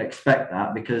wouldn't expect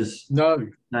that, because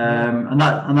and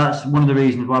that's one of the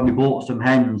reasons why we bought some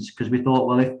hens, because we thought,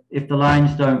 well, if the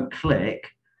lines don't click,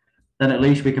 then at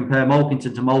least we compare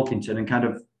Malkington to Malkington and kind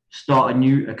of start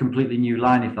a completely new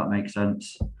line, if that makes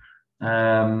sense.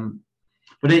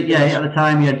 But at the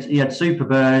time he had super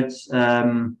birds.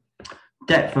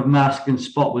 Depth of mask and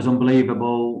spot was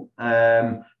unbelievable.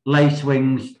 Lace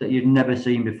wings that you'd never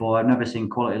seen before. I've never seen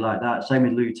quality like that. Same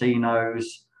with Lutinos.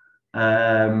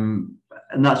 And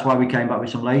that's why we came back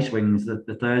with some lace wings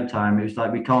the third time. It was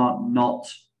like, we can't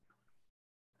not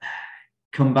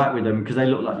come back with them because they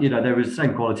look like, they were the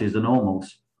same quality as the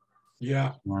normals.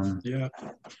 Yeah.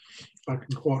 I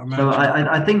can quite imagine. So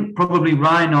I think probably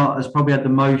Reinhardt has probably had the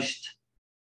most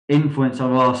influence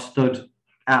on our stud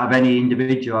out of any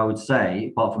individual, I would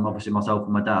say, apart from obviously myself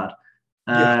and my dad.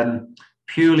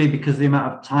 Purely because the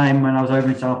amount of time when I was over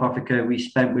in South Africa we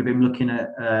spent with him looking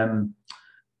at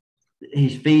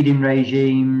his feeding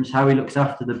regimes, how he looks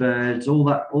after the birds, all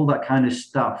that kind of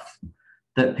stuff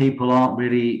that people aren't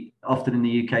really, often in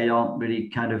the UK, aren't really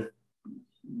kind of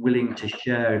willing to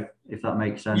share, if that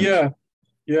makes sense.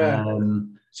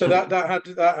 So that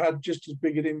had just as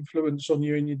big an influence on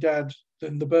you and your dad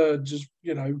than the birds, as to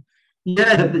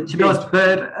be honest,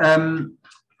 bird.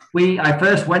 I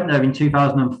first went there in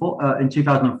 2004. In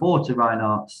 2004 to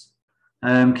Reinhardt's,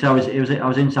 because I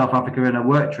was in South Africa on a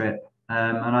work trip,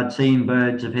 and I'd seen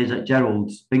birds of his at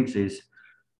Gerald's Binks's.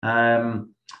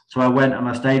 So I went and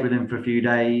I stayed with him for a few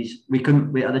days. We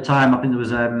at the time, I think there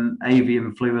was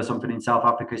avian flu or something in South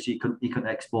Africa, so he couldn't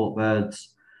export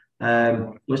birds.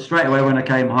 But straight away when I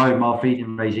came home, our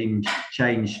feeding regime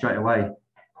changed straight away.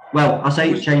 Well, I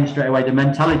say it changed straight away. The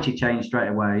mentality changed straight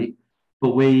away,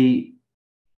 but we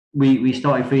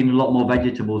started feeding a lot more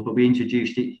vegetables, but we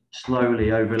introduced it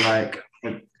slowly over like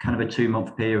a kind of a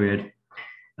 2-month period.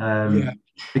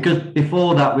 Because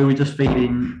before that we were just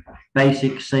feeding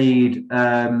basic seed,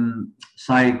 what's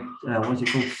it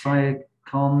called?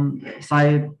 Cytocon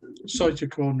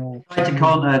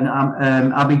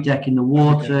and Abidec in the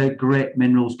water, grit,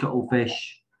 minerals,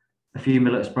 cuttlefish, a few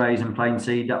millet sprays and plain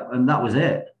seed, and that was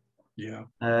it.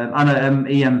 And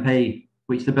EMP,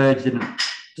 which the birds didn't.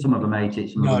 Some of them ate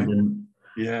it, some of them didn't.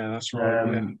 Yeah, that's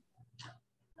right.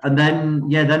 And then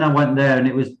I went there, and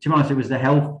it was, to be honest, it was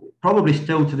probably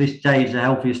still to this day, is the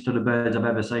healthiest stud of birds I've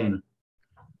ever seen.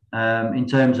 In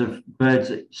terms of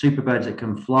super birds that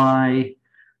can fly,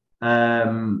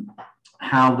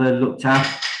 how they're looked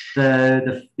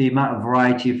after, the amount of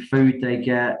variety of food they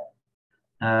get.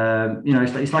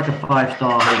 It's like a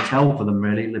 5-star hotel for them,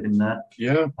 really, living there.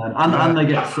 And they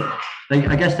get,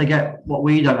 I guess they get what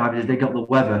we don't have is they got the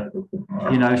weather.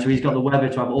 So he's got the weather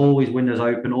to have always windows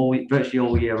open, virtually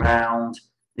all year round.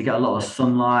 They get a lot of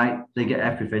sunlight. They get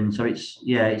everything. So it's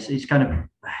kind of,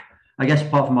 I guess,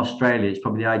 apart from Australia, it's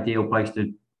probably the ideal place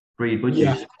to breed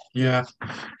budgies. Yeah.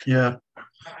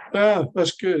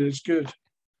 That's good. It's good.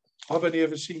 I've only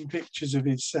ever seen pictures of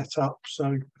his setup,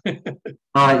 so. You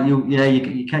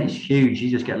can't. It's huge. You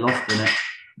just get lost in it.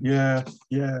 Yeah.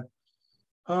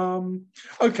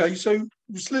 Okay, so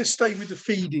let's stay with the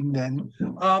feeding then.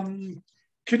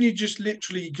 Can you just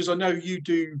literally, because I know you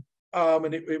do,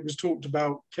 and it was talked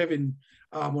about, Kevin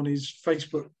on his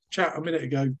Facebook chat a minute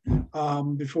ago,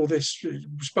 before this,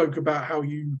 spoke about how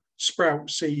you sprout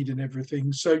seed and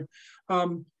everything. So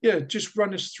just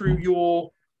run us through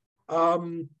your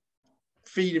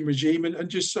feeding regime and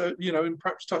just and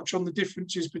perhaps touch on the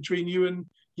differences between you and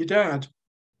your dad.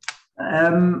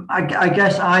 I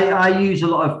guess I use a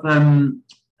lot of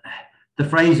the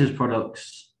Fraser's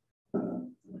products.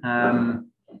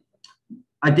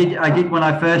 I did when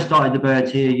I first started the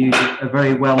birds here use a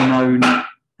very well-known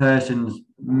person's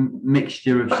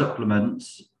mixture of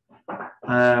supplements,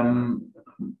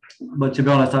 but to be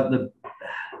honest,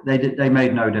 they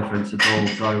made no difference at all.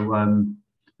 So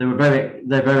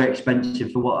they're very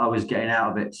expensive for what I was getting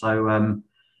out of it. So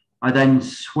I then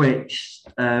switched.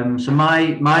 So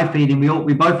my feeding,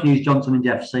 we both use Johnson and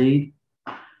Jeff seed.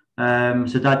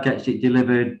 So Dad gets it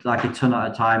delivered like a ton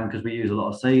at a time because we use a lot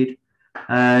of seed.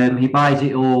 He buys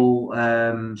it all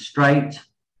straight,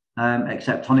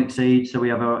 except tonic seed. So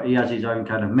he has his own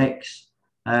kind of mix.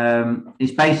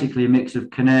 It's basically a mix of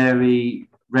canary,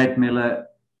 red millet,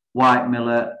 white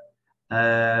millet,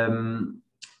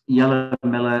 yellow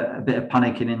millet, a bit of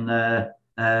panicking in there,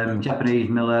 Japanese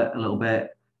millet a little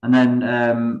bit, and then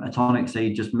a tonic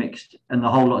seed just mixed, and the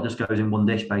whole lot just goes in one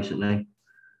dish basically.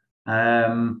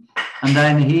 And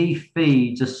then he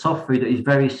feeds a soft food that is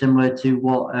very similar to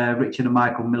what Richard and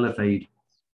Michael Miller feed.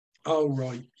 Oh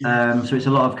right. Yeah. So it's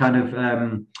a lot of kind of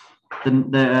the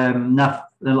NAF,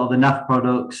 a lot of the NAF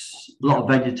products, a lot of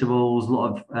vegetables, a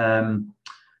lot of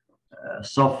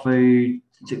soft food,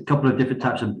 a couple of different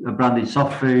types of branded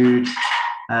soft food.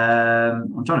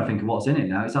 I'm trying to think of what's in it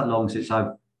now. It's that long since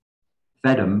I've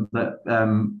fed them, but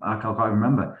I can't quite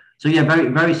remember. So yeah, very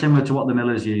very similar to what the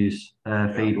millers use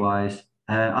feed wise,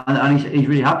 and he's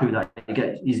really happy with that.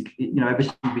 He's ever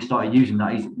since we started using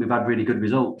that, we've had really good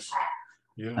results.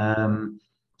 Yeah.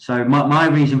 So my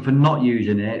reason for not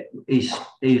using it is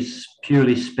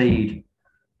purely speed.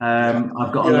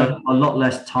 I've got a lot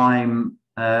less time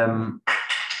on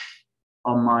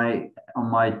my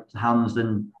hands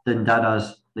than Dad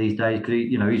has these days, because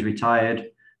he's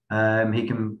retired. He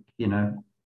can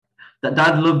that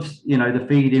Dad loves the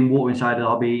feeding, water inside the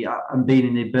hobby, and being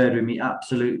in the bird room. He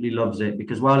absolutely loves it,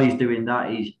 because while he's doing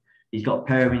that, he's got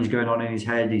pairings going on in his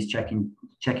head. He's checking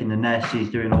the nest.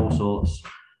 He's doing all sorts.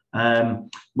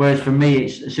 Whereas for me,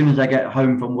 it's as soon as I get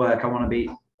home from work, I want to be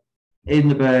in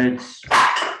the birds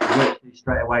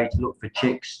straight away to look for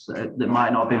chicks that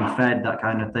might not have been fed, that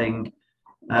kind of thing.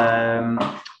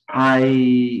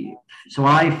 I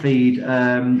feed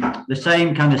the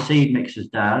same kind of seed mix as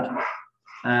Dad.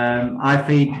 I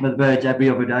feed the birds every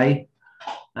other day.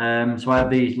 So I have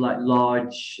these like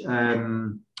large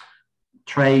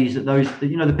trays that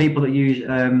the people that use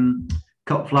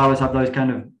cut flowers have those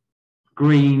kind of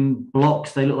green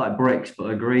blocks. They look like bricks, but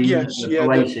are green. Yes,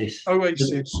 Oasis.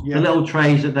 Oasis. The little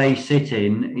trays that they sit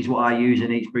in is what I use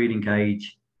in each breeding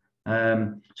cage.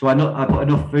 So I put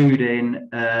enough food in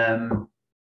to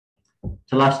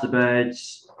last the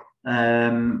birds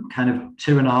kind of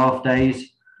 2.5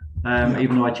 days,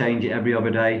 even though I change it every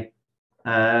other day.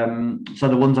 So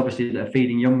the ones obviously that are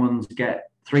feeding young ones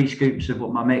get 3 scoops of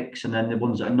my mix, and then the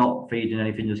ones that are not feeding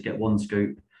anything just get 1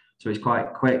 scoop. So it's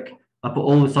quite quick. I put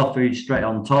all the soft food straight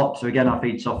on top. So again, I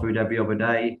feed soft food every other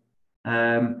day.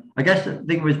 I guess the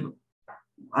thing was,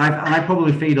 I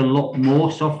probably feed a lot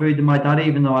more soft food than my dad,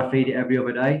 even though I feed it every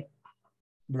other day.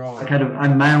 Right. I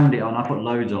mound it on. I put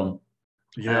loads on.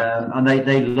 Yeah. And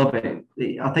they love it.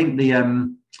 I think the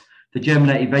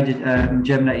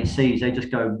germinated seeds, they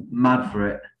just go mad for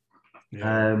it.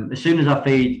 Yeah. As soon as I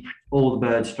feed all the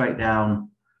birds straight down,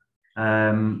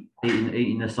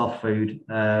 eating the soft food.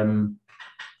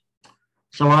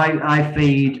 So I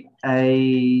feed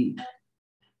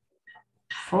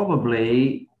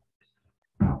probably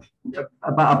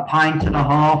about 1.5 pints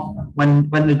when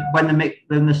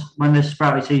the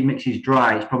sprouted seed mix is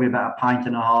dry. It's probably about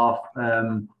 1.5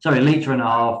 pints. Sorry,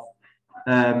 1.5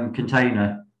 litres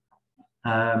container,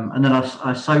 and then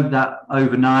I soak that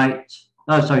overnight.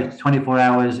 24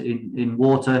 hours in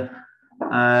water,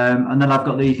 and then I've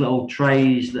got these little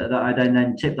trays that I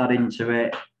then tip that into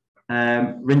it.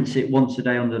 Rinse it once a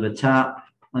day under the tap,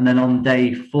 and then on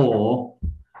day 4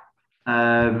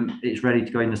 it's ready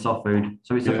to go in the soft food.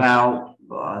 So it's about,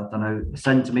 I don't know, 1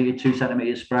 centimetre, 2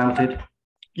 centimetres sprouted.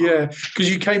 Yeah,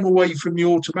 because you came away from the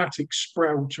automatic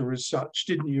sprouter as such,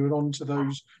 didn't you, and onto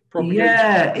those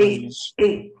propagator.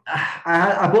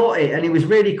 I bought it and it was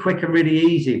really quick and really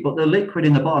easy, but the liquid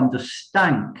in the bottom just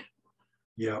stank.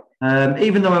 Yeah.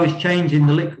 Even though I was changing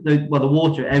the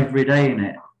water every day in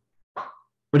it,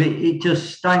 but it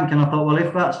just stank, and I thought, well,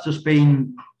 if that's just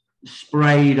been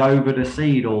sprayed over the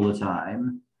seed all the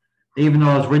time, even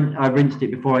though I rinsed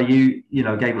it before I gave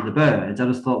it the birds, I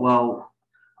just thought, well,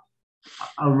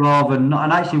 I'd rather not.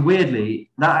 And actually, weirdly,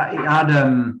 that it had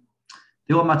the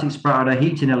automatic sprouter had a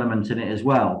heating element in it as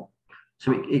well,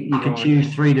 so you could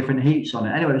choose 3 different heats on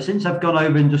it. Anyway, since I've gone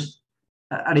over and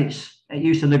it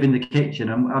used to live in the kitchen,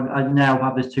 and I now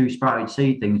have these 2 sprouted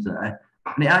seed things there,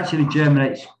 and it actually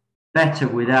germinates better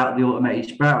without the automated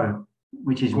sprouter,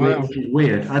 which is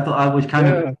weird. I thought, I was kind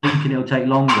of thinking it'll take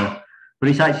longer, but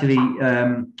it's actually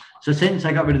so since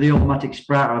I got rid of the automatic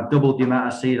sprouter, I've doubled the amount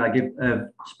of seed I give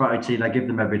sprouted seed I give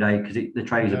them every day, because the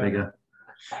trays are bigger.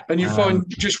 And you find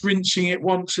just rinsing it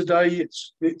once a day,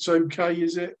 it's okay,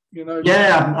 is it?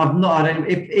 Yeah, I've not had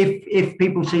any. If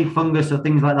people see fungus or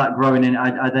things like that growing in it,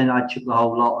 I chuck the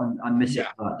whole lot and miss it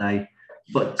for that day.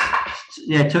 But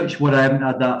yeah, touch wood, I haven't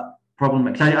had that problem.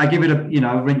 Because I give it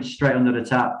a rinse straight under the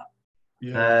tap.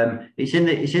 Yeah. It's in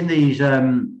these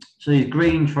these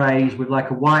green trays with like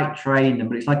a white tray in them,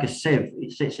 but it's like a sieve.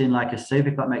 It sits in like a sieve,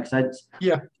 if that makes sense.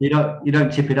 Yeah. You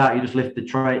don't tip it out. You just lift the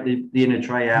tray, the inner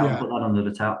tray out, and put that under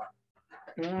the tap.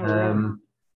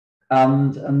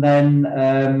 And then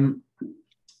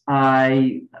at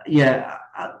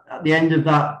the end of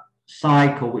that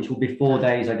cycle, which will be 4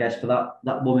 days, I guess, for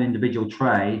that one individual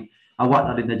tray, I whack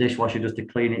that in the dishwasher just to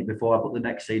clean it before I put the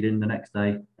next seed in the next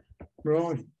day.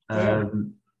 Right.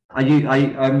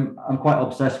 I'm quite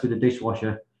obsessed with the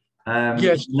dishwasher.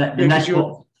 Yes.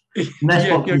 The nest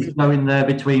boxes go in there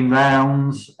between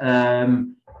rounds.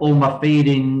 All my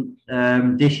feeding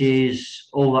dishes,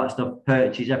 all that stuff,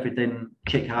 perches, everything,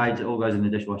 chick hides, it all goes in the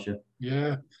dishwasher.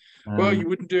 Yeah. Well, you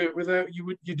wouldn't do it without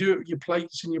you do it with your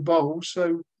plates and your bowls.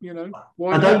 So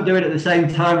why I not? don't do it at the same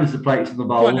time as the plates and the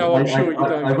bowl. Well, no, I'm sure you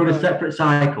don't. I run a separate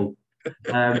cycle.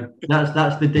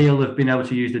 That's the deal of being able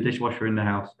to use the dishwasher in the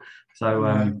house. So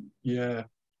yeah.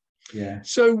 yeah.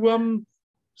 So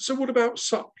what about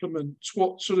supplements?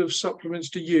 What sort of supplements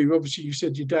do you? Obviously, you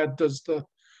said your dad does the.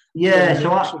 Yeah, so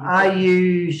I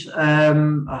use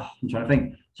I'm trying to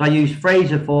think. So I use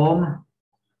Fraser Form.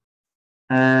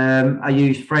 I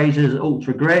use Fraser's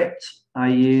Ultra Grit. I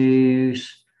use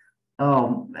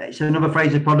it's another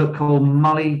Fraser product called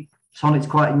Molly Ton. It's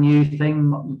quite a new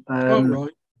thing.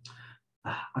 Right.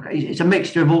 It's a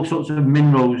mixture of all sorts of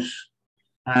minerals.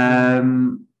 I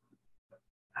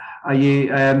use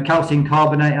calcium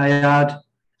carbonate. I add.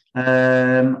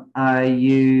 I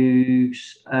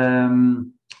use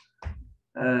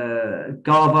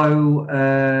Garvo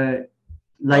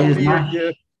layers mash.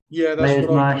 Yeah, that's layers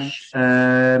what mash.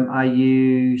 I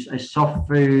use a soft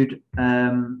food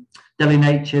Deli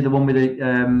Nature, the one with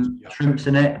the shrimps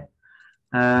in it.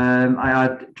 I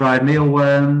add dried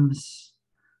mealworms,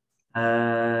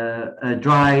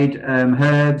 dried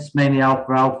herbs, mainly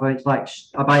alfalfa. It's like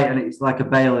I buy it and it's like a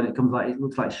bale and it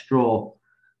looks like straw.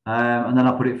 And then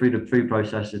I put it through the food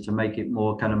processor to make it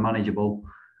more kind of manageable.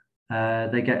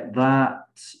 They get that.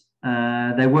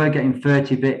 They were getting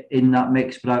 30-bit in that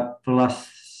mix, but for the last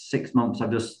 6 months I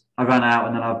ran out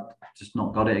and then I've just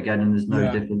not got it again, and there's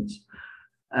no difference.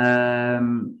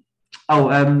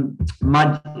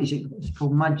 Is it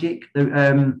called Magic?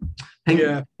 The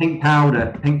pink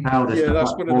powder. Yeah,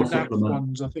 that's one of the NAP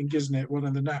ones, I think, isn't it? One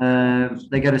of the NAP ones.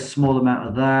 They get a small amount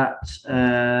of that,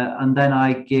 and then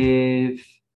I give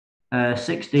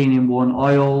 16-in-1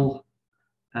 oil.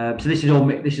 So this is all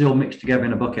mixed together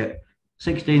in a bucket.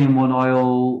 16-in-1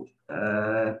 oil,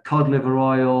 cod liver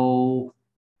oil,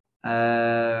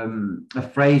 a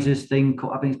Fraser's thing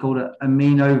I think it's called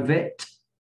Aminovit.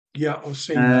 Yeah, I've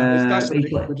seen that. That's a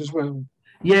liquid as well.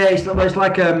 Yeah, it's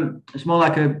like it's more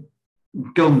like a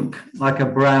gunk, like a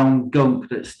brown gunk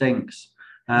that stinks.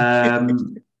 They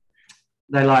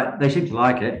seem to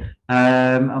like it.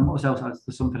 And what else?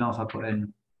 There's something else I put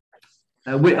in.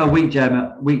 Wheat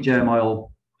germ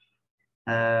oil.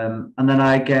 And then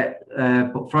I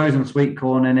put frozen sweet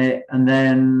corn in it, and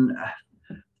then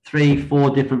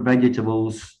 3-4 different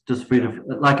vegetables just through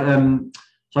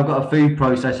so I've got a food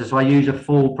processor, so I use a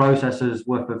full processor's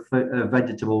worth of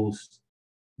vegetables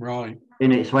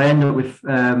in it. So I end up with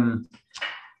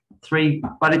 3.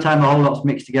 By the time the whole lot's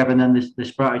mixed together, and then the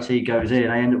sprouted seed goes in,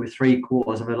 I end up with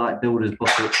 3/4 of a builder's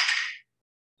bucket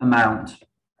amount.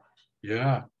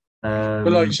 Yeah. But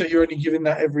like you say, you're only giving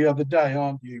that every other day,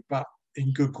 aren't you? But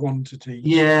in good quantities.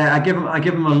 Yeah, I give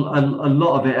them a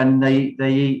lot of it, and they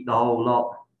eat the whole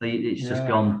lot. It's just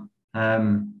gone.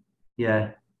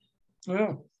 Yeah.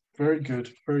 Oh, very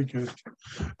good, very good.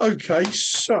 Okay,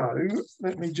 so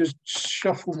let me just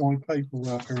shuffle my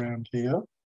paperwork around here.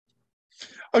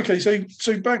 Okay, so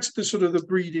back to the sort of the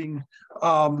breeding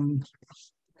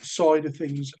side of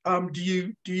things.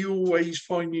 Do you always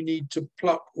find you need to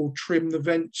pluck or trim the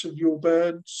vents of your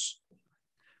birds?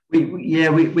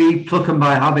 We pluck them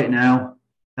by habit now.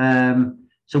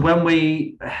 So when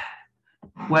we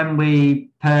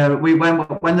pair,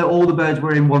 when all the birds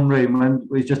were in one room, when it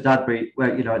was just dad breed,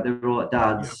 where they were all at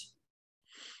dad's.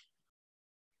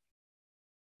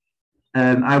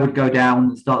 I would go down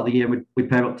at the start of the year. We'd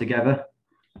pair up together.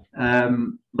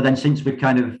 But then since we've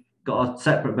kind of got a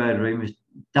separate bird room,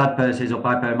 dad pairs his up,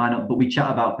 I pair mine up. But we chat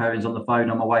about pairings on the phone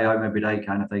on my way home every day,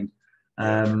 kind of thing.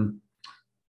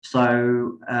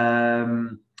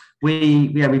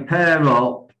 We pair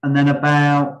up, and then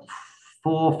about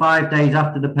 4 or 5 days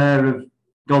after the pair have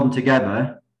gone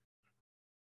together,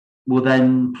 we'll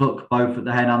then pluck both at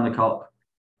the hen and the cock.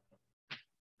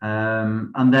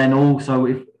 And then also,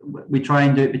 if we try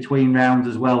and do it between rounds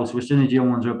as well, so as soon as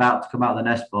young ones are about to come out of the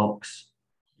nest box,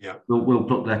 we'll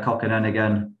pluck their cock and hen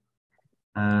again.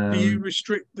 Do you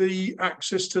restrict the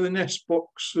access to the nest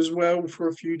box as well for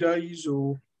a few days,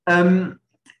 or?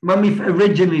 When we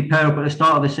originally pair up at the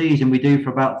start of the season, we do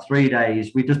for about 3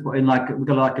 days. We just put in we've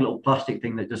got like a little plastic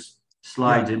thing that just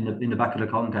slides in the back of the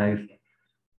concave.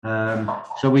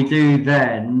 So we do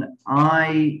then.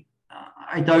 I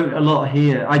don't a lot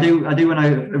here. I do when I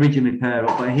originally pair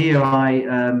up, but here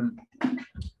I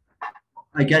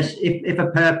guess if a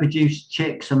pair produce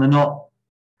chicks and they're not,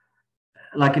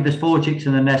 like if there's 4 chicks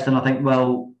in the nest and I think,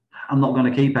 well, I'm not going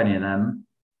to keep any of them,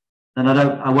 then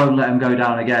I won't let them go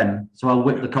down again. So I'll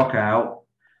whip the cock out,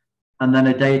 and then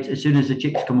as soon as the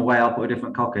chicks come away, I'll put a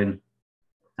different cock in.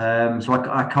 So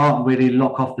I can't really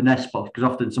lock off the nest box,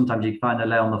 because sometimes you find they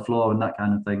lay on the floor and that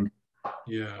kind of thing.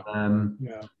 Yeah.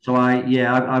 So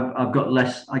I've got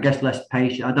less, I guess, less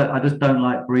patience. I just don't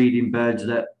like breeding birds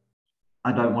that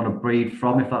I don't want to breed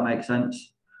from, if that makes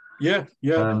sense. Yeah.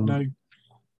 No,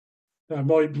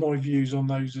 my views on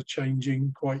those are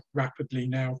changing quite rapidly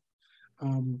now.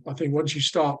 I think once you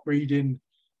start breeding,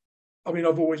 I mean,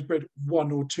 I've always bred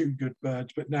one or two good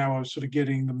birds, but now I'm sort of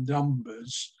getting them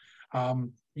numbers.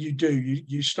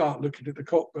 You start looking at the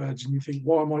cockbirds and you think,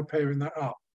 why am I pairing that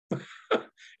up?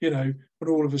 But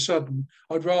all of a sudden,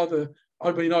 I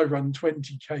run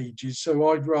 20 cages, so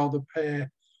I'd rather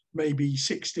pair maybe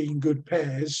 16 good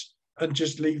pairs and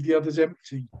just leave the others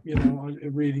empty. I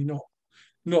really not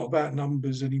about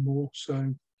numbers anymore.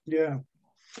 So yeah.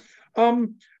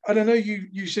 And I know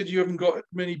you said you haven't got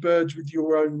many birds with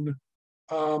your own,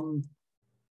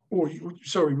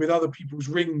 with other people's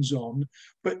rings on,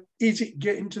 but is it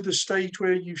getting to the stage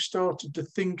where you've started to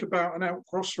think about an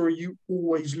outcross, or are you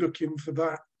always looking for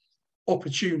that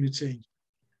opportunity?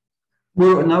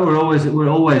 We're always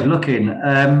looking.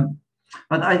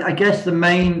 But I guess some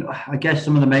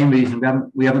of the main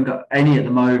reason we haven't got any at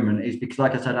the moment is because,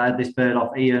 like I said, I had this bird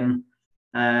off Ian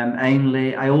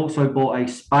Ainley. I also bought a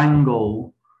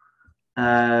Spangle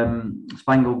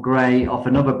Grey off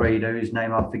another breeder whose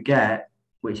name I forget,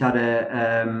 which had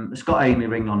a Scott Ainley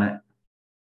ring on it.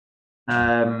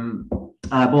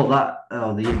 I bought that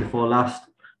the year before last,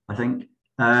 I think.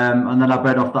 And then I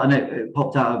bred off that, and it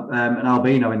popped out an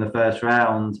albino in the first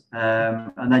round.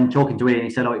 And then talking to Ian,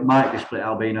 he said, "Oh, it might be split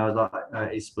albino." I was like,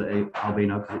 "It's split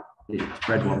albino because it's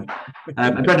bred one." I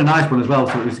bred a nice one as well,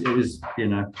 so it was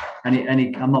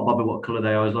any. I'm not bothered what colour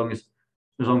they are as long as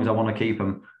I want to keep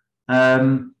them.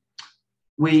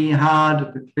 We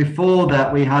had before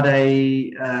that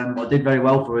what did very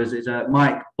well for us is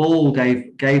Mike Ball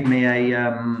gave me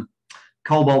a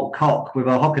cobalt cock with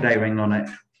a Hockaday ring on it.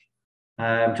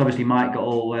 So obviously Mike got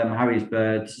all Harry's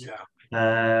birds,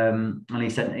 and he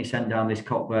sent down this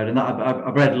cock bird, and that I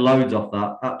bred loads off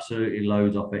that, absolutely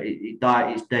loads off it. It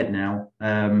died, it's dead now.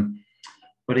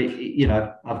 But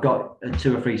I've got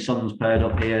 2 or 3 sons paired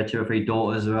up here, 2 or 3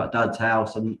 daughters are at Dad's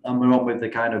house, and we're on with the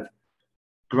kind of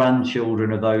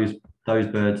grandchildren of those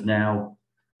birds now.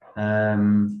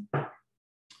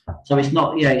 So it's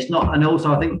not, and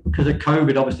also I think because of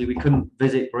COVID, obviously we couldn't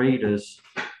visit breeders.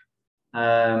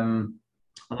 And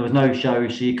there was no show,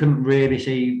 so you couldn't really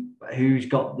see who's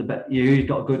got good,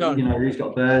 who's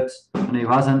got birds and who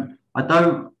hasn't. I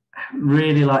don't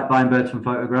really like buying birds from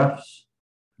photographs.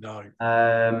 No.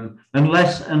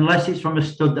 Unless it's from a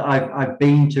stud that I've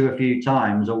been to a few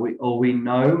times, or we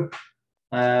know.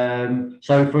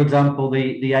 So for example,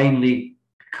 the Ainley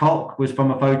cock was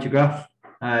from a photograph,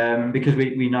 because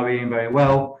we know Ian very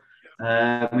well.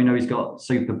 We know he's got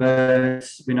super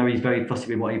birds. We know he's very fussy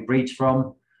with what he breeds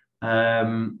from.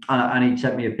 And he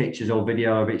sent me a pictures or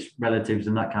video of its relatives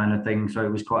and that kind of thing. So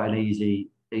it was quite an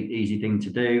easy thing to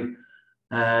do.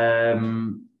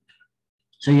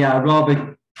 So yeah, I'd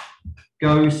rather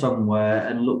go somewhere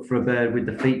and look for a bird with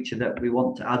the feature that we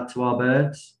want to add to our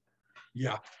birds.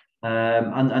 Yeah.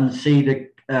 And see the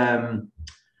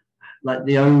like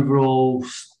the overall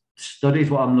studies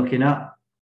what I'm looking at.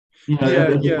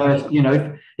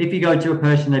 If you go to a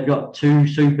person, they've got 2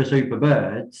 super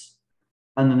birds,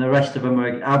 and then the rest of them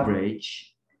are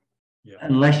average. Yeah.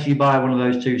 Unless you buy one of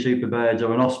those 2 super birds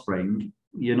or an offspring,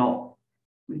 you're not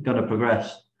going to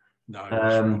progress.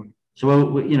 No.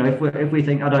 So if we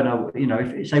think, I don't know,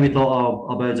 if say we thought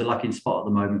our birds are lacking spot at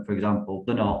the moment, for example,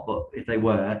 they're not, but if they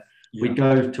were, we'd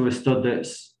go to a stud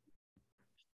that's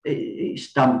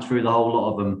stamped through the whole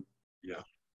lot of them.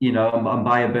 And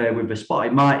buy a bird with a spot.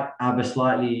 It might have a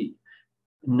slightly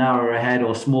narrower head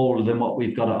or smaller than what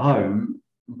we've got at home,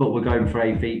 but we're going for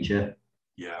a feature.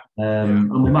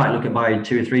 And we might look at buying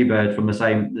 2 or 3 birds from the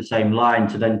same line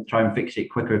to then try and fix it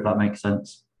quicker, if that makes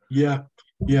sense. Yeah.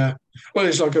 Well,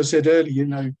 it's like I said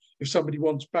earlier, if somebody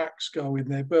wants backskull in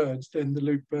their birds, then the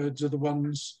Luke birds are the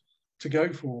ones to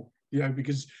go for,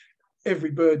 because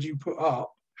every bird you put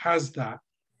up has that,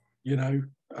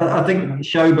 I think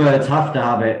show birds have to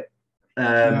have it.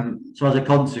 So as a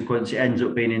consequence, it ends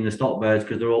up being in the stock birds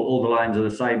because they're all the lines are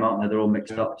the same, aren't they? They're all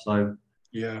mixed up. So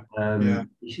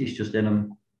it's just in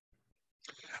them.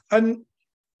 And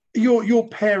your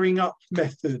pairing up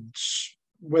methods,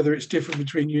 whether it's different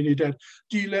between you and your dad,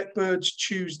 do you let birds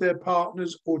choose their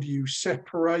partners, or do you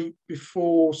separate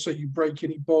before so you break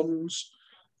any bonds?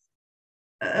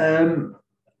 Both.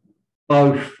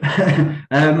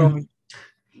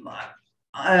 Right.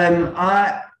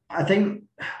 I think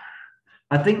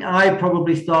I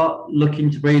probably start looking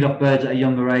to breed off birds at a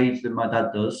younger age than my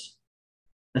dad does,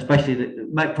 especially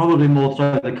probably more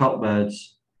so the cock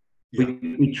birds.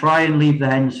 We try and leave the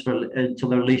hens until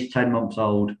they're at least 10 months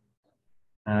old.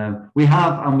 We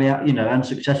have, and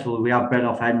unsuccessfully, we have bred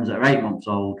off hens that are 8 months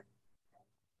old.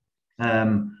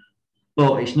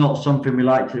 But it's not something we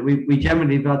like to. We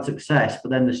generally have had success,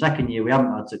 but then the second year we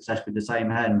haven't had success with the same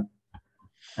hen.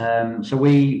 So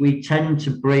we tend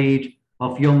to breed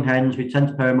off young hens. We tend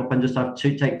to pair them up and just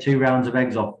take 2 rounds of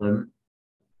eggs off them,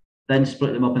 then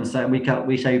split them up and say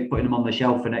we say putting them on the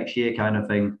shelf for next year kind of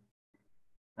thing.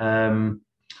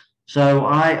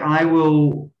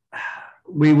 So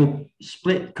we will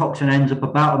split cocks and hens up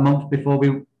about a month before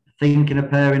we thinking of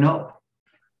pairing up.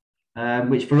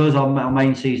 Which for us, our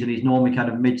main season is normally kind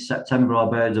of mid-September. Our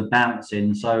birds are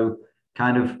bouncing, so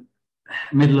kind of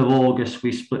middle of August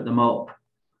we split them up,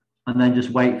 and then just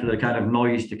wait for the kind of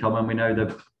noise to come, and we know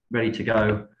they're ready to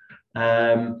go.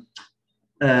 And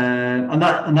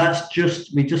that's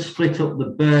just we just split up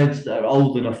the birds that are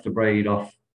old enough to breed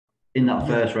off in that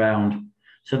first round.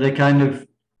 So they're kind of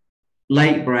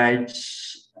late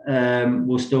breds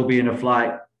will still be in a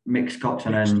flight, mixed cocks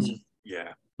and hens. Yeah.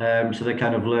 So they're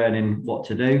kind of learning what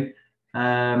to do.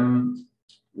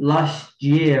 Last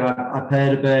year, I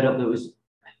paired a bird up that was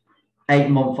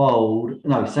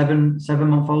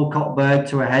 7-month-old cock bird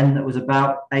to a hen that was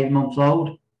about 8 months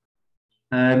old.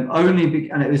 And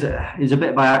it was a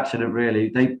bit by accident, really.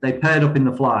 They paired up in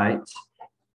the flight,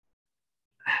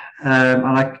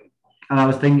 and I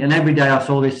was thinking, and every day I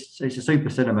saw this. It's a super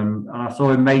cinnamon, and I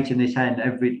saw him mating this hen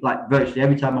virtually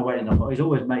every time I went in. I thought he's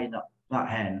always mating that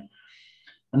hen.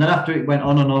 And then after it went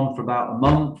on for about a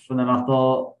month, and then I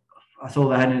saw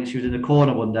the hen and she was in the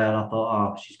corner one day, and I thought,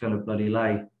 oh, she's going to bloody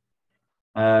lay.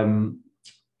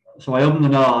 So I opened the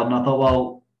nut and I thought,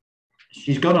 well,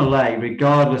 she's going to lay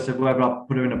regardless of whether I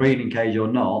put her in a breeding cage or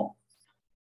not.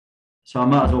 So I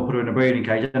might as well put her in a breeding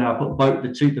cage. And I put both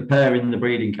the pair in the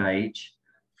breeding cage,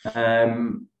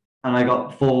 and I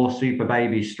got 4 super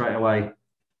babies straight away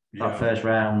that first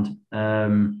round.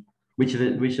 Which are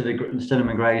the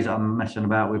cinnamon greys that I'm messing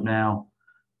about with now.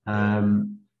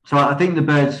 So I think the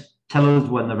birds tell us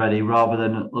when they're ready rather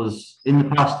than us. In the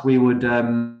past, we would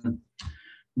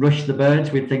rush the birds.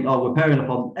 We'd think, oh, we're pairing up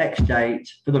on X date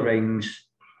for the rings,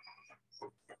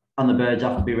 and the birds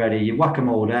have to be ready. You whack them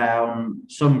all down.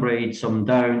 Some breed, some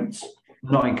don't.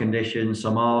 Not in condition.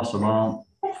 Some are, some aren't.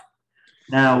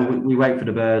 Now we wait for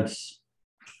the birds.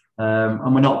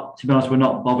 And we're not, to be honest, we're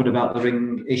not bothered about the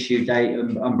ring issue date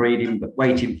and breeding, but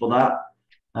waiting for that.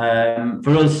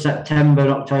 For us, September,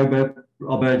 October,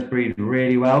 our birds breed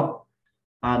really well,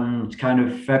 and kind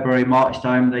of February, March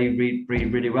time they breed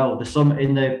really well.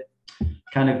 In the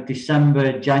kind of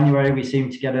December, January, we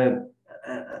seem to get a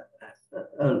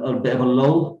bit of a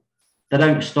lull. They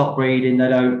don't stop breeding, they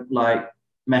don't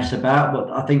mess about, but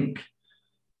I think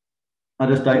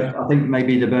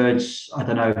maybe the birds, I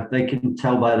don't know, they can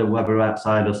tell by the weather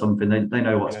outside or something. They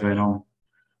know what's going on.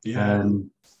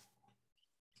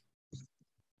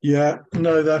 Yeah.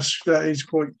 No, that is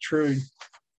quite true.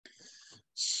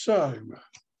 So,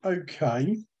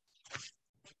 okay.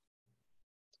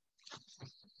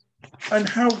 And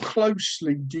how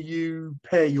closely do you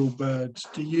pair your birds?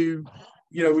 Do you,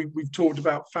 we've talked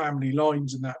about family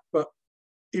lines and that, but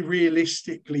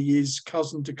realistically, is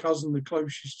cousin to cousin the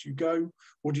closest you go,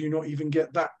 or do you not even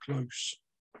get that close?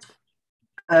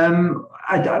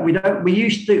 We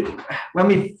used to, when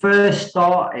we first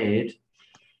started,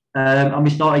 and we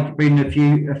started breeding a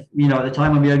few, at the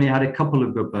time when we only had a couple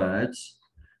of good birds,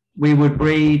 we would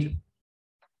breed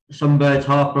some birds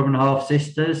half brother and half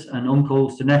sisters, and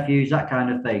uncles to nephews, that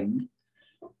kind of thing,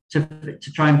 to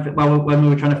try and when we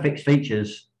were trying to fix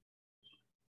features.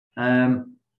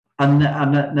 And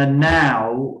then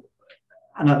now,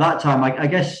 and at that time, I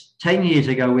guess 10 years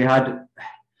ago, we had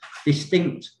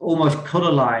distinct almost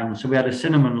colour lines. So we had a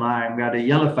cinnamon line, we had a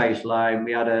yellow face line,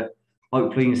 we had a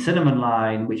oak clean cinnamon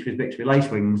line, which was mixed with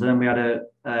lacewings, and then we had a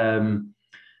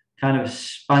kind of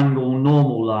spangle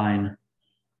normal line.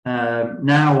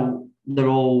 Now they're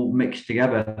all mixed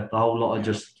together, the whole lot of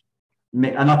just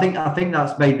mix. And I think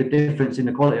that's made the difference in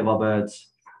the quality of our birds.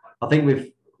 I think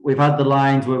we've had the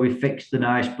lines where we fixed the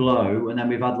nice blow, and then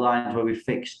we've had lines where we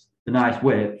fixed the nice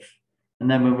width, and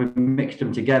then when we've mixed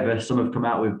them together, some have come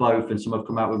out with both and some have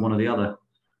come out with one or the other.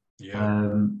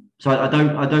 So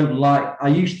I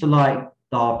used to like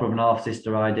the half brother and half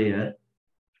sister idea,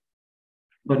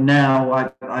 but now I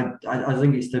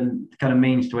think it's the kind of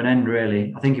means to an end,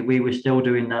 really. I think if we were still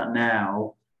doing that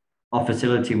now, our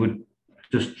facility would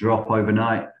just drop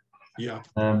overnight.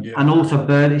 And also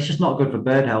it's just not good for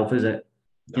bird health, is it?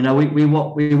 No. We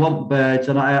want birds,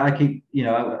 and I keep,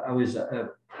 I was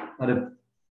had a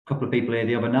couple of people here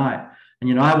the other night,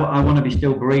 and I want to be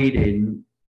still breeding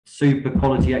super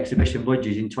quality exhibition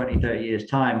budgies in 20, 30 years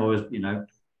time, or, you know,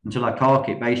 until I cark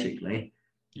it basically.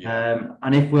 Yeah.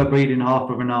 And if we're breeding half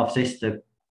brother and half sister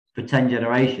for 10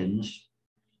 generations,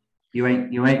 you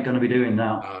ain't going to be doing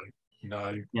that.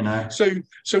 No. You know. So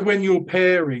when you're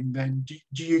pairing, then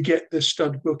do you get the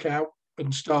stud book out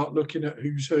and start looking at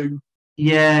who's who?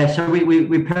 Yeah. So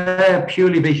we pair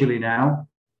purely visually now.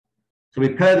 So we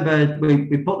pair the bird.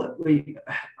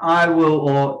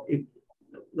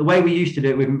 The way we used to do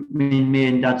it with me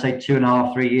and Dad, say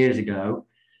 2.5, 3 years ago,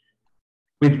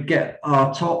 we'd get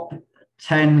our top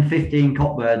 10, 15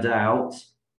 cockbirds out,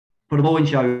 put them all in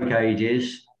show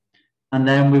cages, and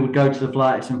then we would go to the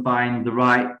flights and find the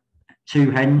right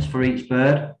 2 hens for each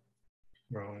bird.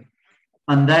 Right.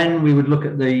 And then we would look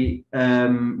at the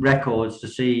records to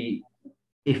see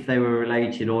if they were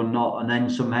related or not. And then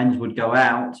some hens would go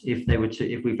out if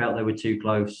we felt they were too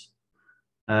close.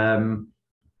 And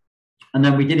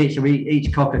then we did it. So we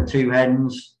each cock had 2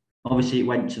 hens. Obviously, it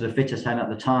went to the fittest hen at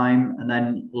the time, and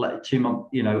then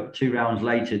 2 rounds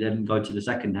later, then go to the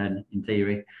second hen in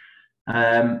theory.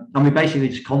 And we basically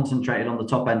just concentrated on the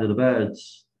top end of the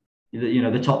birds, you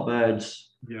know, the top birds.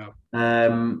 Yeah.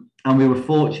 And we were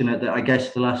fortunate that I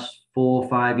guess the last 4 or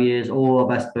 5 years, all our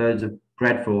best birds have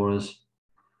bred for us.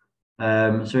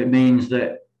 So it means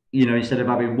that, you know, instead of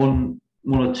having one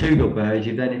or 2 good birds,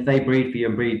 if they breed for you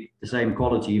and breed the same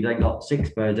quality, you've then got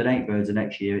 6 birds and 8 birds the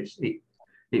next year.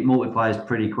 It multiplies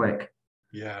pretty quick.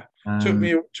 Yeah. Took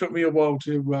me a while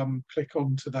to click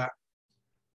onto that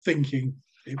thinking.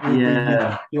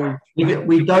 Yeah.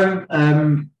 We don't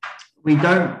pair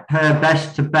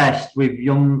best to best with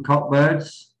young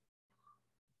cockbirds.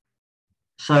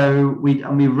 So we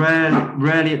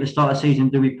rarely at the start of the season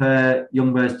do we pair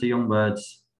young birds to young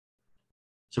birds.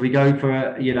 So we go for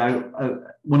our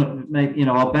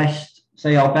best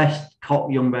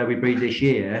cock young bird we breed this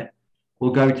year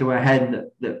will go to a hen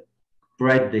that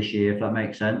bred this year, if that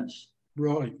makes sense.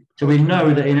 Right. So we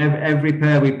know that in every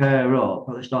pair we pair up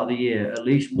at the start of the year, at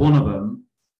least one of them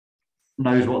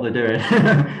knows what they're doing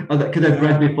because they've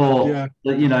bred before. Yeah.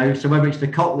 You know, so whether it's the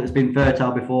cock that's been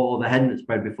fertile before or the hen that's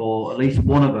bred before, at least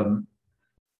one of them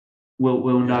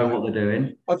will know what they're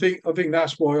doing. I think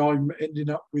that's why I'm ending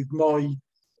up with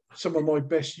some of my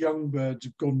best young birds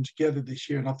have gone together this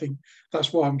year, and I think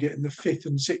that's why I'm getting the 5th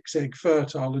and 6th egg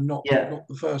fertile and not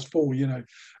the first 4. You know,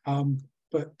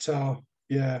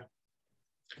 yeah.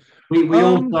 We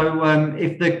also,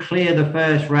 if they clear the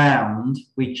first round,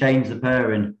 we change the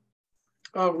pairing.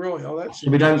 Oh right, that's.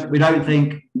 So we don't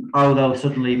think they'll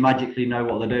suddenly magically know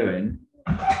what they're doing.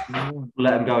 No. We'll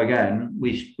let them go again.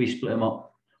 We split them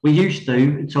up. We used to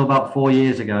until about 4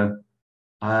 years ago.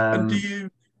 And do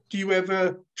you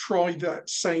ever try that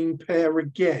same pair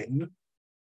again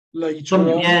later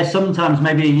on? Yeah, sometimes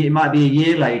maybe it might be a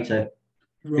year later.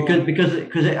 Right.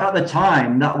 Because at the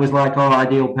time that was like our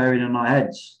ideal pairing in our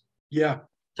heads. Yeah.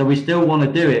 So we still want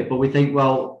to do it, but we think,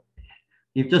 well,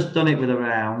 you've just done it with a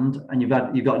round and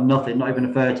you've got nothing, not even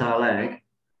a fertile egg.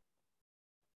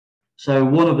 So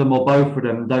one of them or both of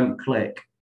them don't click,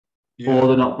 or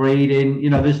they're not breeding. You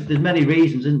know, there's many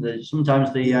reasons, isn't there? Sometimes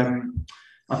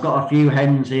I've got a few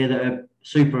hens here that are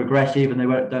super aggressive and they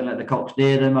don't let the cocks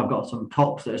near them. I've got some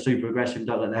cocks that are super aggressive,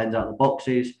 don't let the hens out of the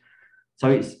boxes. So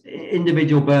it's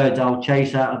individual birds I'll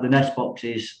chase out of the nest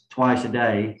boxes twice a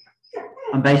day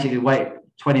and basically wait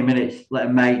 20 minutes, let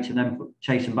them mate, and then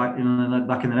chase them back in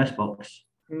the nest box.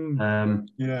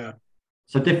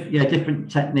 So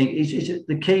different technique.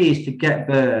 The key is to get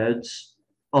birds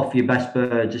off your best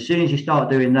birds. As soon as you start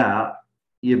doing that,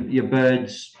 your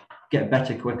birds get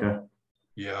better quicker.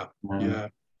 Yeah.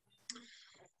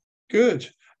 Good.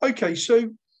 Okay, so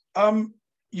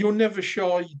you're never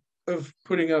shy of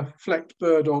putting a flecked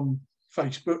bird on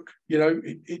Facebook. You know,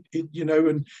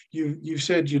 and you've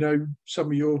said, you know, some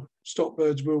of your stock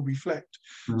birds will be flecked.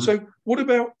 Mm-hmm. So what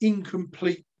about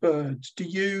incomplete birds? Do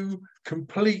you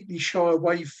completely shy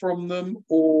away from them,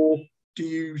 or do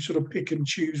you sort of pick and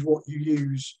choose what you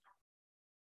use?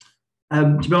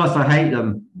 To be honest, I hate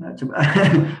them.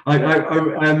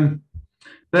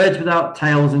 Birds without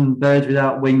tails and birds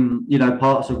without wing, you know,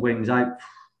 parts of wings. I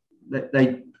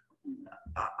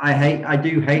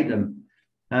do hate them.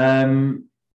 And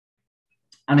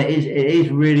it is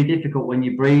really difficult when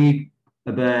you breed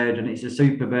a bird and it's a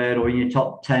super bird or in your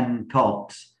top 10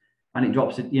 cocks and it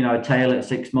drops, you know, a tail at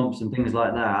 6 months and things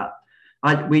like that.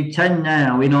 We tend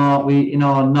now in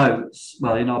our notes,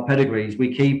 well, in our pedigrees,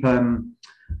 we keep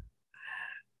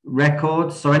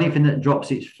records. So anything that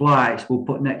drops its flights, we'll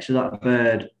put next to that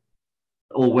bird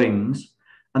or wings,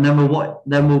 and then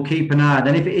we'll keep an eye.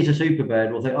 Then if it is a super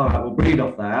bird, we'll think, all right, we'll breed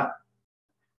off that,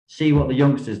 see what the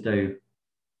youngsters do.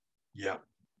 Yeah.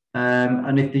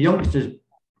 And if the youngsters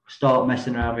start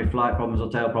messing around with flight problems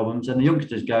or tail problems, then the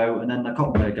youngsters go, and then the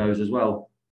cockbird goes as well.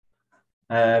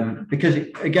 Because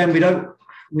again,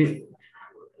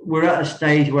 we're at a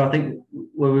stage where I think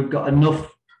where we've got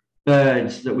enough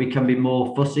birds that we can be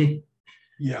more fussy.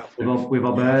 Yeah. With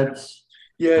our birds.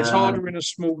 Yeah, it's harder in a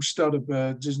small stud of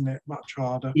birds, isn't it? Much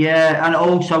harder. Yeah, and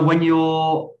also when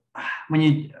you're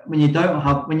trying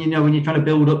to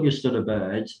build up your stud of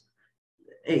birds,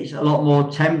 it's a lot more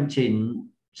tempting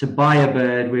to buy a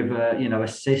bird with a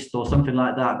cyst or something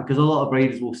like that, because a lot of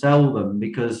breeders will sell them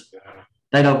because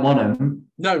they don't want them.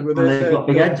 No, but they've got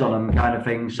big heads on them, kind of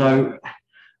thing. So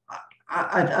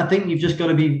I think you've just got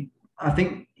to be. I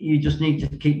think you just need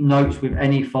to keep notes with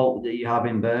any fault that you have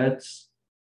in birds.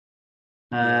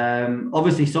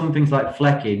 Obviously, some things like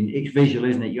flecking, it's visual,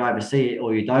 isn't it? You either see it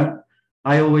or you don't.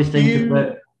 I always think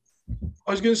that.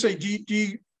 I was going to say, do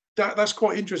you that's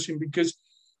quite interesting, because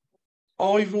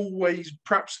I've always,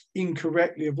 perhaps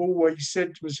incorrectly, I've always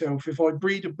said to myself, if I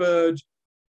breed a bird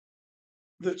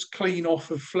that's clean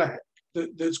off of fleck,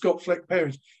 that's got fleck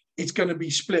parents, it's going to be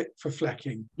split for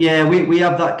flecking. Yeah, we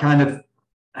have that kind of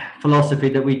philosophy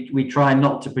that we try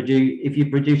not to produce. If you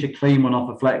produce a clean one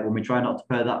off a fleck one, we try not to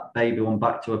pair that baby one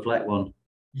back to a fleck one.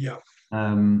 Yeah.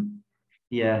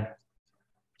 Yeah.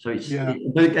 So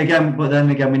but then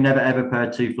again, we never ever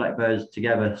pair two fleck birds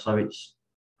together. So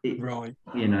right.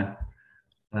 You know.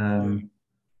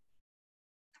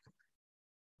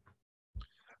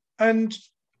 And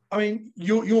I mean,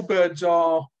 your birds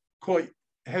are quite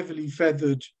heavily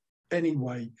feathered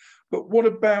anyway. But what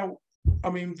about?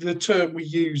 I mean, the term we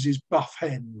use is buff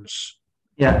hens.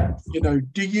 Yeah.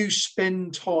 Do you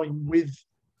spend time with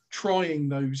trying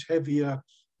those heavier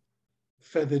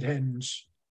feathered hens?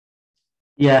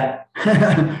 Yeah.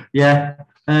 Yeah.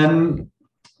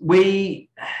 We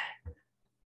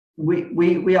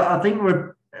I think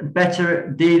we're better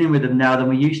at dealing with them now than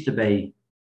we used to be.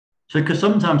 So, because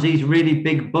sometimes these really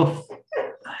big, buff,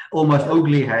 almost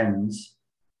ugly hens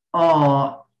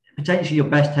are potentially your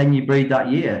best hen you breed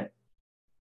that year.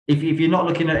 If you're not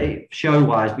looking at it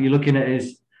show-wise, but you're looking at it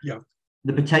as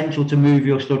the potential to move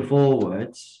your stud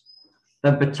forwards,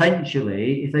 then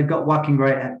potentially, if they've got whacking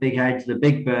great big heads, the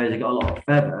big birds have got a lot of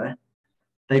feather,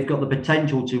 they've got the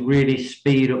potential to really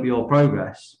speed up your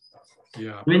progress.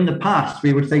 Yeah. In the past,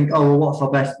 we would think, oh, well, what's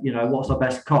our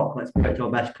best cock? Let's put it to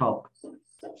our best cock.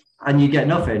 And you get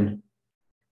nothing.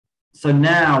 So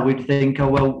now we'd think, oh,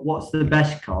 well, what's the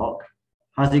best cock?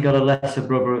 Has he got a lesser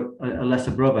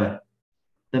brother?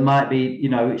 There might be,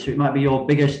 so it might be your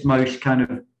biggest, most kind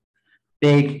of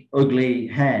big, ugly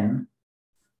hen,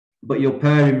 but you'll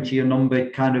pair him to your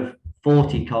numbered kind of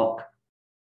 40 cock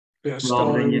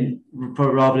rather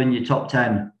than your top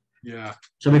 10. Yeah.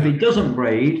 So if it doesn't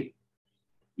breed,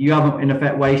 you haven't in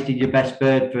effect wasted your best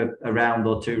bird for a round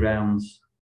or 2 rounds.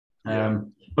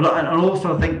 But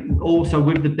I think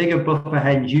with the bigger buffer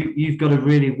hens, you've got to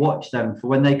really watch them for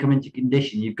when they come into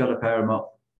condition. You've got to pair them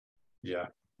up. Yeah.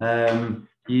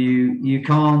 You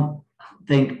can't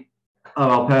think, oh,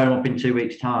 I'll pair them up in 2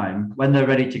 weeks' time. When they're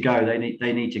ready to go, they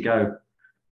need to go.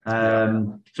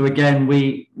 So again,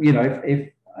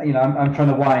 I'm trying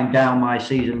to wind down my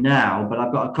season now, but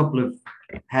I've got a couple of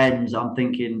hens. I'm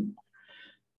thinking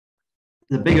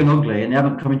they're big and ugly, and they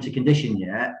haven't come into condition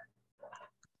yet.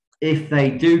 If they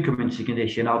do come into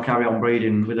condition, I'll carry on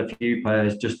breeding with a few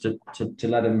pairs just to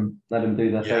let them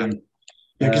do their thing.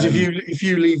 Yeah, because if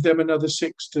you leave them another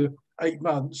 6 to 8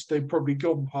 months, they've probably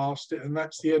gone past it, and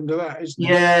that's the end of that, isn't it?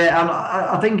 Yeah, and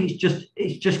I think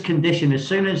it's just condition. As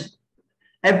soon as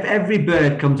every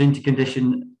bird comes into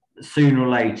condition sooner or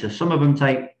later. Some of them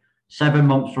take 7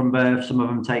 months from birth, some of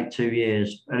them take 2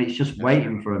 years, and it's just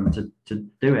waiting for them to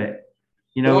do it.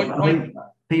 I think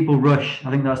people rush.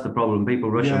 I think that's the problem. People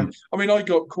rush them. I mean, I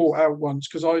got caught out once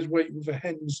because I was waiting for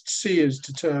hens seers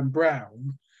to turn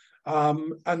brown.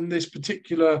 And this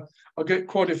particular, I get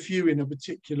quite a few in a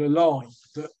particular line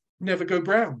that never go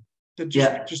brown. They're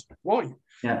just white.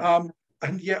 Yeah.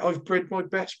 And yet I've bred my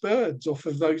best birds off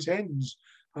of those hens.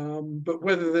 But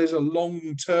whether there's a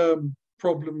long-term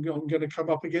problem I'm going to come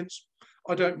up against,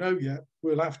 I don't know yet.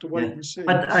 We'll have to wait and see.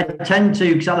 I tend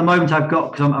to, because at the moment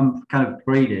because I'm kind of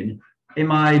breeding, in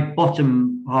my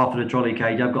bottom half of the trolley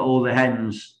cage, I've got all the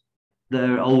hens that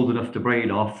are old enough to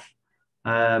breed off.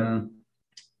 And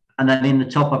then in the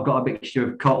top, I've got a mixture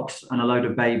of cocks and a load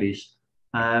of babies.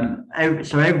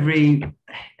 So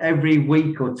every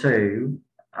week or two,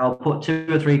 I'll put 2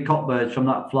 or 3 cockbirds from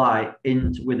that flight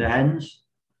in with the hens.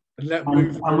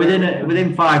 And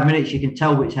within 5 minutes, you can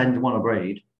tell which hens want to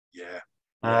breed. Yeah.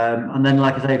 And then,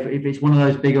 like I say, if it's one of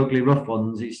those big, ugly, rough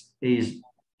ones,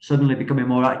 suddenly becoming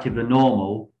more active than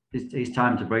normal, it's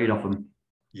time to breed off them.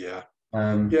 Yeah.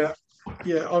 Um,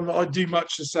 I do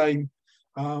much the same.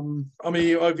 I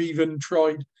mean, I've even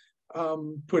tried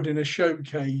putting a show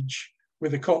cage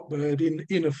with a cockbird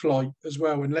in a flight as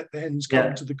well, and let the hens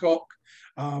come to the cock,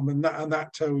 and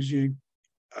that tells you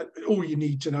all you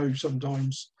need to know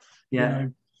sometimes. Yeah. You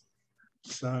know?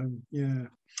 So yeah.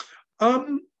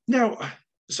 Now,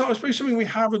 so I suppose something we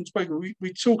haven't spoken.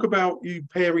 We talk about you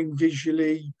pairing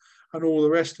visually and all the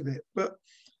rest of it, but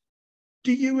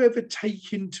do you ever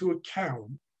take into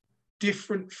account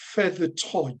different feather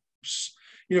types?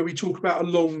 You know, we talk about a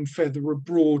long feather, a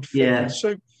broad feather. Yeah.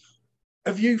 So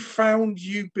have you found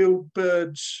you build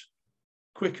birds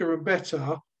quicker and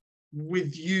better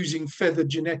with using feather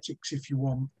genetics, if you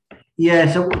want?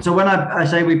 Yeah, so when I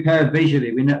say we pair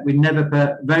visually, we never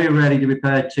pair, very rarely do we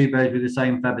pair two birds with the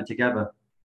same feather together.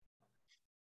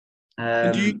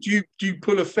 And do you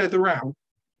pull a feather out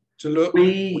to look, or do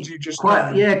you just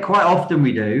quite often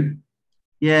we do.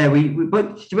 Yeah,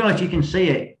 but to be honest, you can see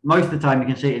it most of the time. You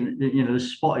can see it in, you know, the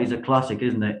spot is a classic,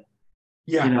 isn't it?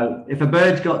 Yeah. You know, if a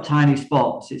bird's got tiny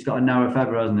spots, it's got a narrow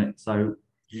feather, hasn't it? So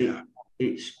yeah,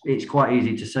 it's quite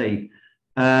easy to see.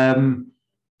 And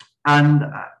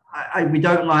we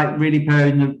don't like really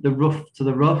pairing the rough to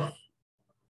the rough.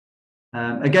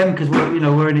 Again, because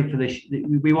we're in it for this.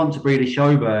 We want to breed a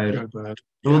show bird. Yeah.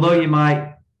 So although you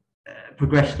might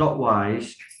progress stock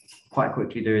wise quite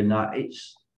quickly doing that,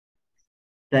 it's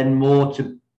then more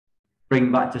to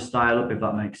bring back to style up, if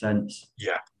that makes sense.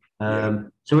 Yeah.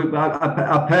 So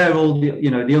I pair all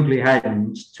the ugly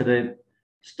hens to the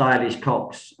stylish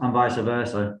cocks and vice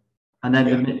versa, and then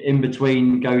in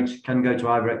between can go to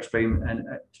either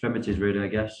extremities, really, I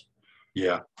guess.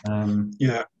 Yeah.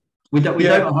 We don't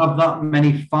have that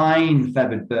many fine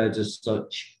feathered birds as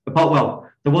such. Well,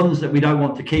 the ones that we don't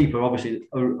want to keep are obviously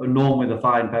are normally the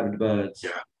fine feathered birds.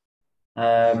 Yeah.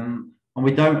 And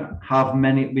we don't have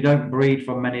many. We don't breed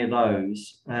from many of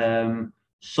those.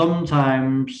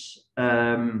 Sometimes,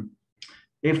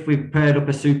 if we've paired up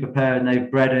a super pair and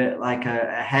they've bred it like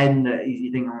a hen that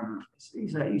you think,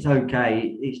 it's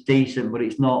okay, it's decent, but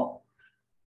it's not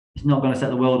going to set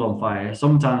the world on fire.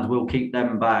 Sometimes we'll keep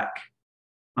them back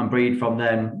and breed from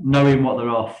them, knowing what they're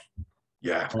off.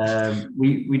 Yeah.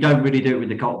 We don't really do it with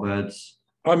the cockbirds.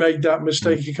 I made that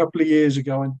mistake a couple of years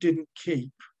ago and didn't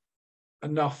keep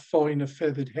enough finer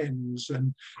feathered hens,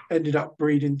 and ended up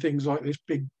breeding things like this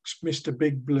big Mr.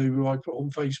 Big Blue, who I put on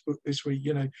Facebook this week,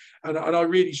 you know, and I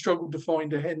really struggled to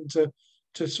find a hen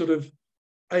to sort of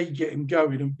A, get him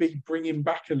going, and B, bring him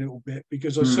back a little bit,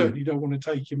 because I certainly don't want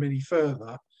to take him any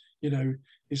further. You know,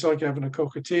 it's like having a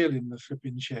cockatiel in the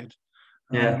flipping shed.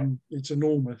 It's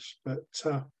enormous, but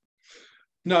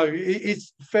no,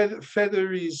 it's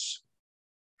feather is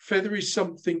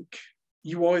something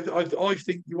I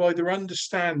think you either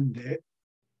understand it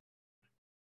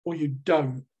or you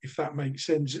don't, if that makes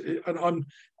sense. And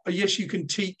yes, you can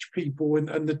teach people,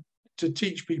 and to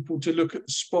teach people to look at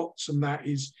the spots, and that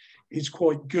is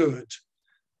quite good.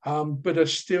 But I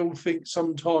still think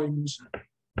sometimes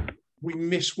we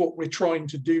miss what we're trying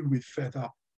to do with feather.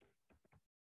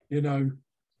 You know.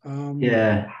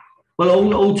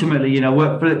 Well, ultimately, you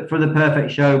know, for the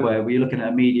perfect show where we're looking at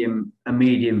a medium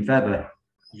feather.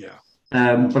 Yeah.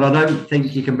 But I don't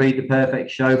think you can breed the perfect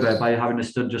show bird by having a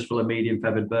stud just full of medium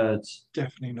feathered birds.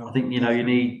 Definitely not. I think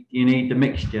you need the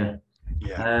mixture.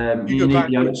 Yeah. You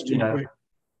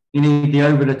need the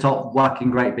over the top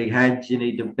whacking great big heads. You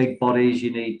need the big bodies.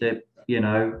 You need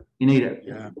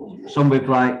some with,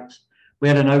 like, we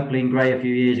had an Oakland grey a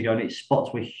few years ago, and its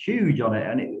spots were huge on it,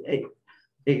 and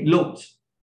it looked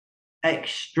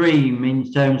extreme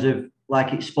in terms of,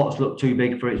 like, its spots looked too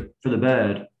big for the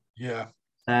bird. Yeah.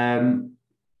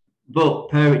 But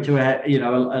pair it to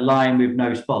a line with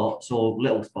no spots or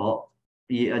little spot,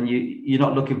 and you're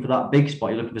not looking for that big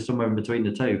spot. You're looking for somewhere in between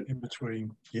the two. In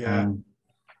between,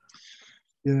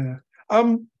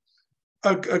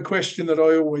 A question that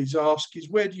I always ask is,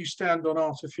 where do you stand on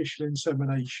artificial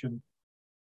insemination?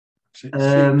 It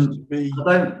seems to be...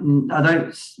 I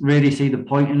don't really see the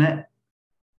point in it.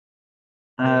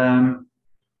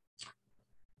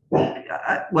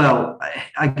 Well,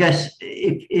 I guess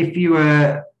if you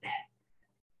were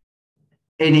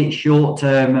in it short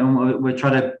term and we're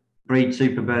trying to breed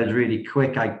super birds really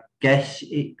quick, I guess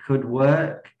it could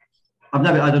work. I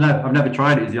don't know. I've never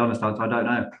tried it, is the honest answer. I don't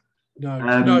know. No.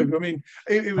 I mean,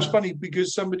 it was funny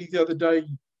because somebody the other day,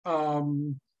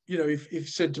 if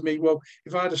said to me, well,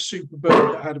 if I had a super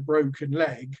bird that had a broken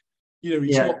leg, you know,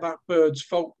 it's not that bird's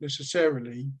fault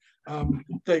necessarily.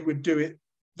 They would do it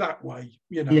that way,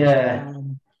 you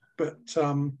know.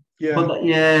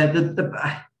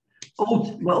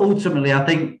 ultimately, I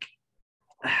think,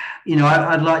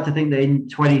 I'd like to think that in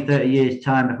 20, 30 years'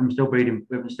 time, if I'm still breeding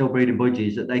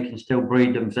budgies, that they can still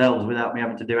breed themselves without me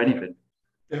having to do anything.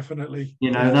 Definitely.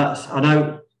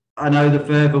 I know the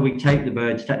further we take the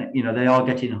birds, they are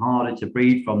getting harder to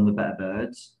breed from, the better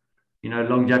birds.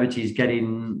 Longevity is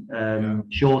getting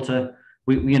shorter.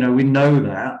 We know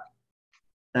that,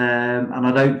 and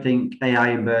I don't think AI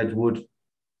in birds would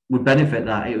benefit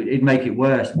that. It'd make it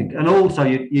worse, and also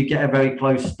you get a very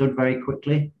close stud very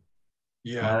quickly.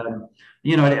 Yeah.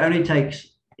 It only takes,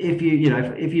 if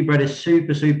you bred a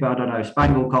super, I don't know,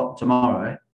 Spangle cock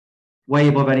tomorrow, way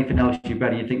above anything else you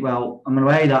bred, and you think, well, I'm going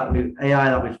to AI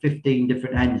that with 15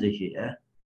 different hens this year.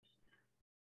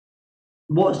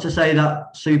 What's to say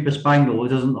that super Spangle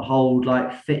doesn't hold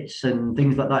like fits and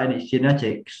things like that in its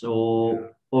genetics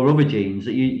or other genes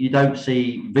that you don't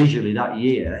see visually that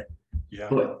year? Yeah.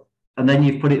 And then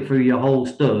you've put it through your whole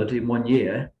stud in 1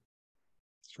 year.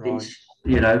 That's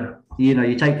right.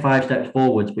 You take 5 steps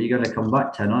forwards, but you're going to come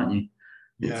back 10, aren't you?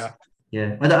 Yeah.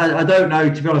 I don't know,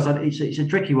 to be honest. It's a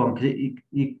tricky one, because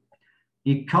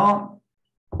you can't.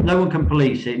 No one can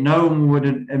police it. No one would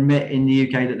admit in the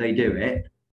UK that they do it,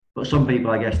 but some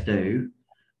people, I guess, do.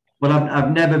 But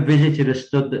I've never visited a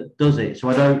stud that does it, so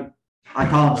I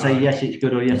can't say yes it's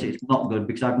good or yes it's not good,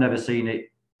 because I've never seen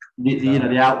it.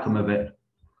 The outcome of it.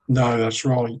 No, that's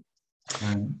right.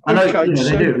 I know,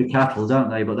 they do it with cattle, don't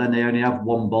they? But then they only have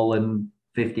 1 bull and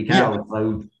 50 cows.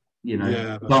 So,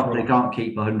 they can't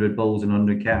keep 100 bulls and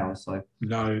 100 cows. So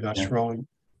no, that's right.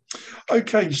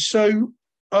 Okay, so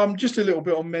just a little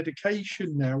bit on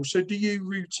medication now. So do you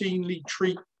routinely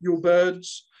treat your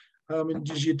birds? And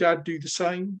does your dad do the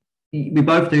same? We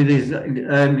both do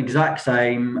the exact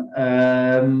same.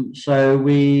 So for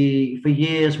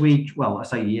years, I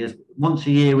say years, once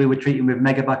a year we were treating with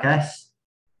Megabuck S,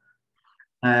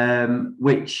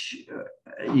 which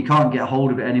you can't get a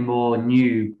hold of it anymore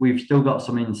new. We've still got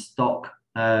some in stock,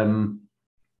 because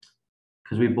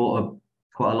we bought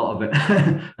quite a lot of it.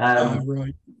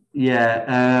 Right.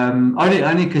 Yeah.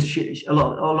 Only because a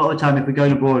lot of the time, if we're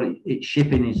going abroad,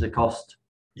 shipping is the cost.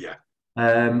 Yeah.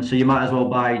 So you might as well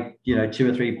buy, 2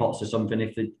 or 3 pots or something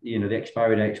if the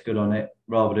expiry date's good on it,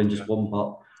 rather than just 1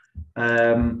 pot.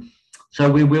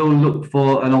 So we will look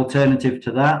for an alternative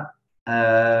to that.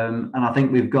 And I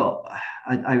think we've got,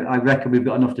 I reckon we've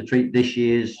got enough to treat this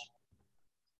year's,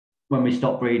 when we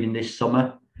stop breeding this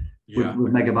summer with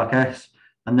Megabuck S.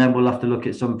 And then we'll have to look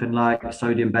at something like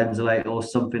sodium benzolate or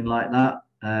something like that.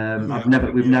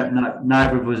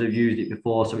 Neither of us have used it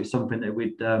before, so it's something that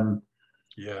we'd,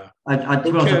 I'd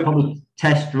probably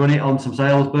test run it on some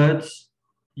sales birds.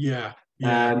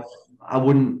 I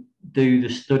wouldn't do the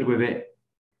stud with it.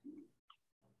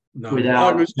 No,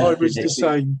 I was the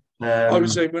same. I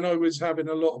was saying, when I was having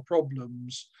a lot of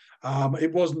problems,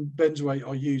 it wasn't benzoate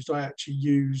I used. I actually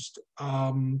used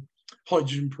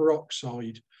hydrogen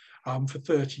peroxide for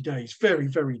 30 days. Very,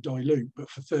 very dilute, but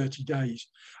for 30 days.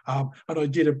 And I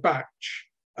did a batch,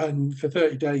 and for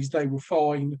 30 days they were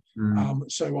fine.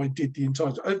 So I did the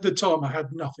entire. At the time, I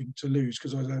had nothing to lose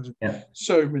because I had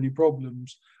so many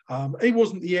problems. It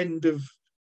wasn't the end of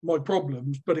my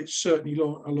problems, but it's certainly a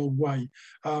long way.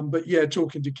 But yeah,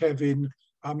 talking to Kevin,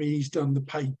 he's done the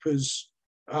papers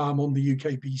on the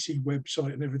UKBC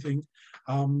website and everything.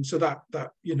 So that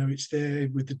it's there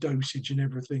with the dosage and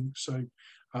everything. So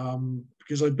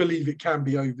because I believe it can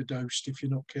be overdosed if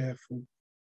you're not careful.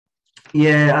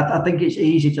 Yeah, I think it's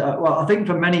easy to. Well, I think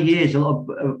for many years a lot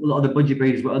of the budgie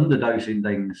breeders were underdosing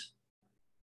things.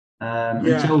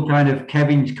 Until kind of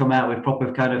Kevin's come out with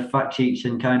proper kind of fact sheets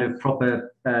and kind of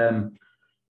proper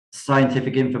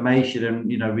scientific information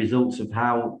and results of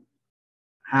how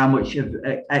much of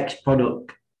X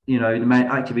product, the main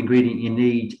active ingredient you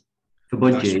need for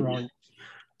budgies. That's right.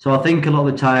 So I think a lot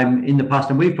of the time in the past,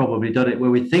 and we've probably done it,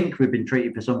 where we think we've been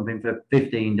treated for something for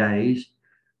 15 days,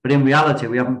 but in reality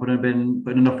we haven't put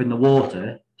enough in the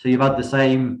water. So you've had the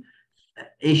same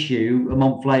issue a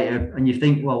month later, and you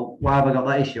think, well, why have I got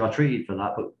that issue? I treated for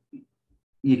that, but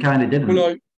you kind of didn't.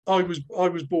 Well, I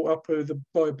was brought up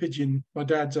by a pigeon. My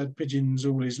dad's had pigeons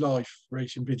all his life,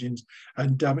 racing pigeons,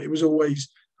 and it was always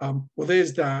well,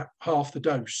 there's that half the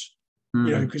dose,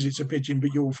 because it's a pigeon,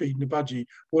 but you're feeding a budgie.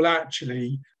 Well,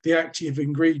 actually, the active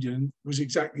ingredient was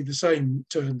exactly the same,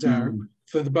 turns out,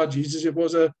 for the budgies as it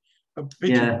was a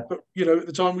pigeon. But at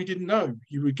the time we didn't know.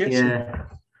 You would guess it.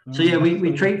 So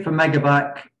we treat for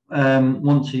Megabuck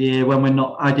once a year when we're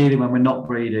not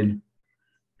breeding.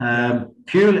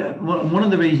 Purely, one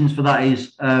of the reasons for that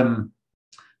is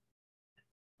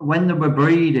when we're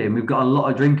breeding, we've got a lot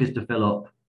of drinkers to fill up.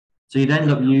 So you'd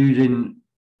end up using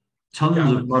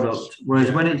tons of product.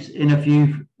 Whereas when it's in a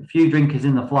few drinkers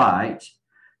in the flight,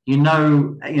 you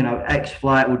know, X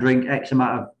flight will drink X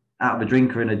amount out of a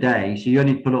drinker in a day, so you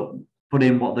only put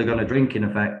in what they're going to drink in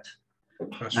effect.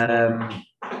 Right.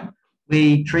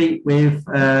 We treat with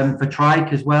for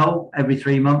trike as well every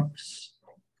 3 months.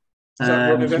 Is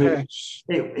that Ronivit S?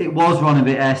 It was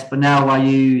Ronivit S, but now I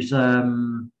use.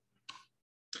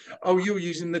 Oh, you're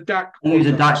using the DAC. I use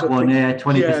a DAC one, yeah,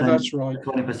 20%. Yeah, that's right.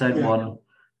 20% one.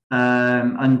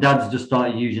 And Dad's just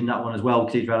started using that one as well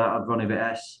because he's run out of Ronivit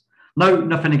S. No,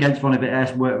 nothing against Ronivit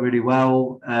S, worked really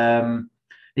well.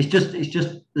 It's just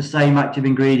the same active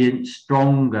ingredient,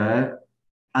 stronger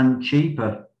and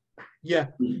cheaper. Yeah.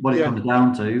 What it comes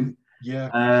down to.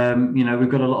 Yeah. We've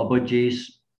got a lot of budgies.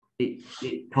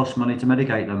 It costs money to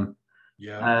medicate them.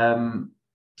 Yeah.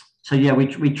 So yeah, we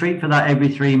treat for that every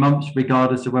 3 months,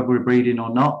 regardless of whether we're breeding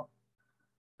or not.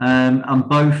 And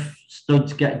both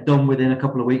studs get done within a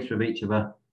couple of weeks with each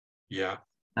other. Yeah.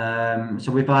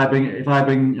 So if I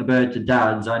bring a bird to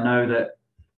Dad's, I know that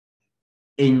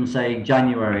in say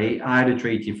January I'd have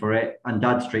treated for it, and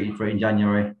Dad's treated for it in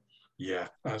January. Yeah.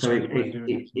 That's so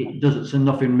it doesn't. So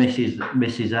nothing misses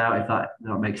out, if that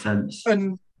makes sense.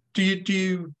 And do you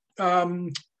do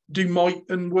mite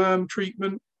and worm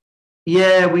treatment?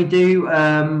 Yeah, we do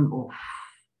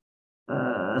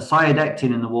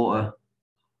cyadectin in the water.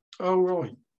 Oh,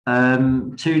 right.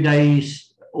 2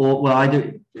 days, I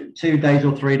do 2 days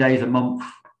or 3 days a month.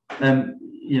 2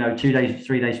 days,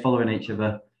 3 days following each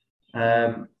other.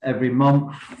 Every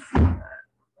month.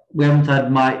 We haven't had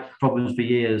mite problems for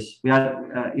years.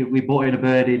 We bought in a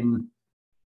bird in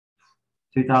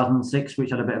 2006,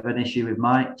 which had a bit of an issue with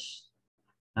mites.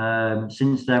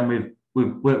 Since then,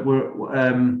 with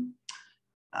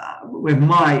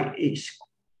mite, it's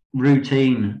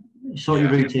routine. It's sort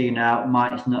of routine now.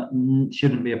 Mites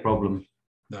shouldn't be a problem.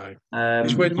 No.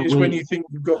 It's when you think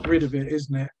you've got rid of it,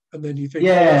 isn't it? And then you think,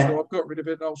 so I've got rid of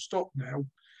it, and I'll stop now.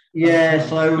 Yeah,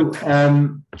 so we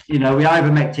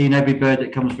ivermectin every bird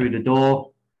that comes through the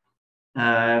door,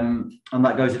 and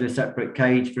that goes in a separate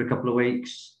cage for a couple of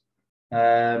weeks.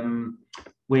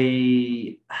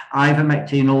 We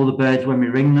ivermectin all the birds when we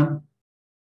ring them.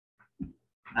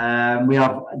 We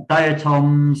have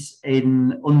diatoms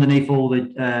underneath all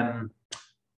the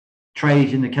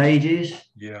trays in the cages.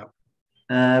 Yeah.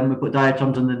 We put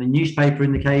diatoms under the newspaper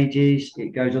in the cages.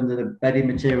 It goes under the bedding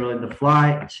material in the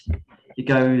flight. It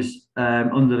goes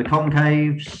under the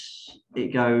concaves.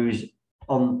 It goes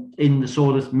in the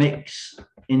sawdust mix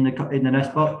in the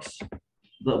nest box. A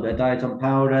little bit of diatom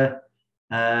powder.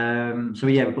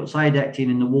 We put cyadectin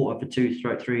in the water for 2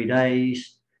 to 3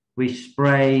 days. We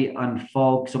spray and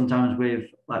fog sometimes with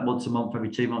once a month, every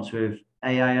 2 months with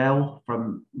AIL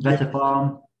from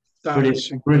Vetafarm.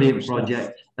 Brilliant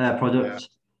product.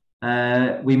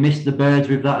 We mist the birds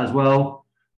with that as well.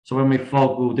 So when we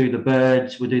fog, we'll do the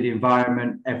birds, we'll do the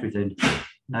environment, everything.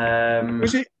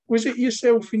 Was it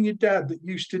yourself and your dad that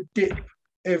used to dip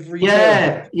every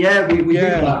day? Yeah, we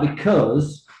did that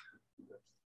because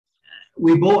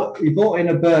we bought in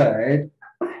a bird,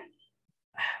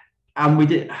 and we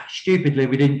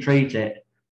didn't treat it.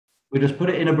 We just put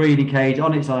it in a breeding cage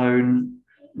on its own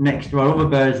next to our other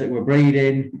birds that were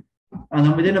breeding. And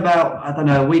then within about,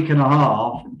 a week and a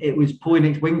half, it was pulling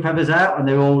its wing feathers out, and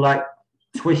they were all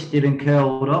twisted and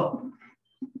curled up.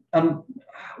 And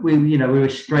we were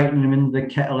straightening them in the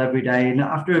kettle every day. And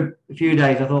after a few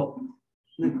days, I thought,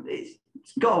 it's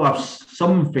got to have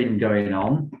something going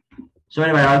on. So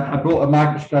anyway, I brought a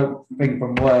microscope thing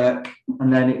from work,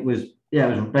 and then it was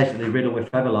basically riddled with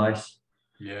feather lice.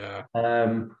 Yeah.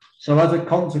 So as a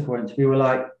consequence, we were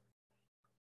like,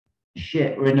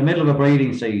 shit, we're in the middle of a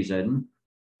breeding season.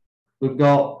 We've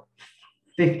got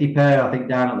 50 pair, I think,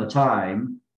 down at the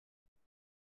time.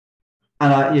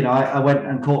 And I went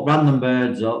and caught random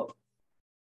birds up,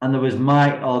 and there was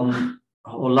mite on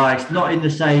or lice, not in the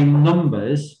same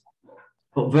numbers,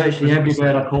 but virtually every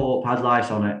bird I caught up had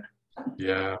lice on it.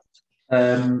 Yeah.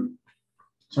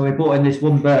 So we brought in this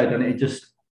one bird, and it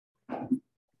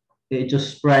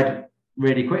just spread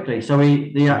really quickly. So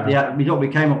we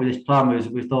came up with this plan.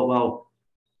 We thought, well,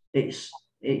 it's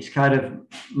kind of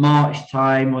March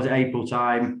time, was it April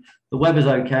time? The weather's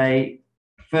okay.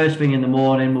 First thing in the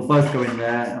morning, we'll both go in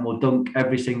there and we'll dunk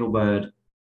every single bird.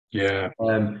 Yeah.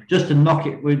 Just to knock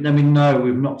it. Then we know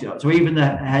we've knocked it out. So even the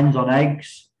hens on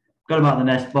eggs, got them out of the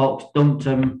nest box, dumped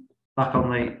them back on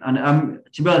the. And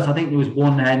to be honest, I think there was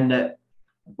one hen that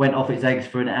went off its eggs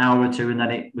for an hour or two, and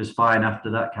then it was fine after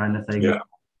that kind of thing. Yeah.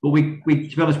 But we to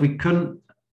be honest, we couldn't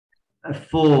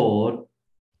afford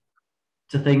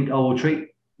to think, we'll treat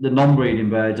the non-breeding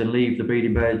birds and leave the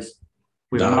breeding birds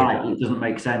with Mike. It doesn't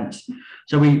make sense.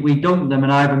 So we dumped them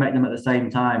and ivermectin them at the same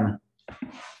time.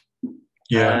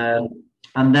 Yeah.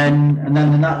 And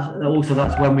then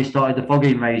that's when we started the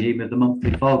fogging regime with the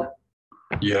monthly fog.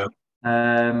 Yeah.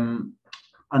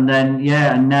 And then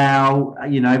and now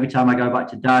every time I go back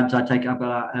to Dad's, I've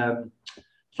got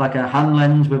it's like a hand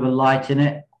lens with a light in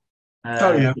it.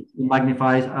 It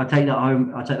magnifies. I take that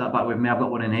home. I take that back with me. I've got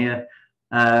one in here,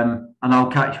 and I'll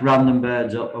catch random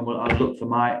birds up, and I'll look for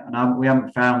mite. And we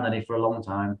haven't found any for a long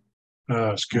time. Oh,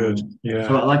 that's good. Yeah.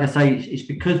 So, like I say, it's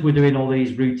because we're doing all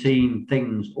these routine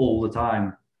things all the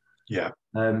time. Yeah.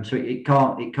 So it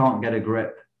can't get a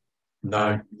grip.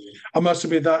 No, I must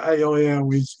admit that AIL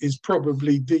is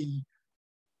probably the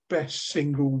best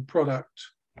single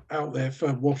product out there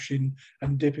for washing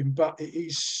and dipping, but it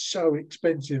is so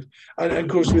expensive. And of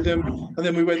course with them, and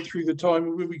then we went through the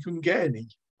time when we couldn't get any.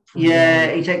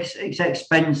 It's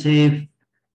expensive,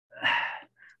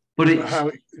 but it's how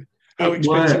it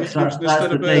works. That's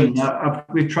the thing.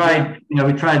 We've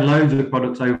tried loads of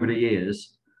products over the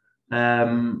years,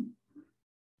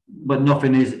 but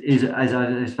nothing is as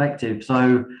effective.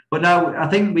 So, but no,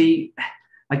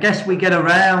 I guess we get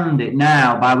around it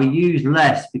now by we use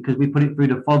less because we put it through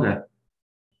the fogger.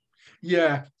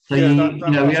 Yeah. So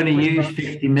we only use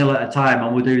 50 mil at a time,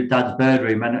 and we'll do Dad's bird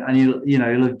room, and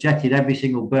you'll have jetted every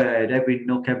single bird, every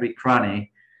nook, every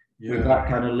cranny with that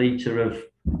kind of litre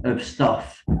of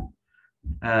stuff.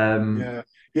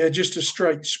 Just a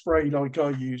straight spray like I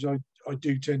use. I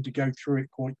do tend to go through it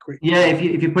quite quickly. Yeah, if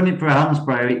you put it for a hand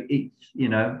spray,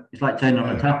 it's like turning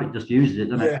on a tap. It just uses it,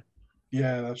 doesn't it?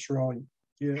 Yeah, that's right.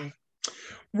 Yeah.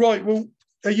 Right. Well,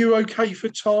 are you okay for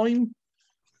time?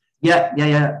 Yeah.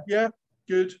 Yeah.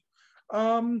 Good.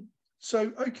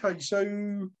 So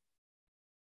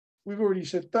we've already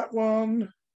said that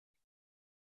one.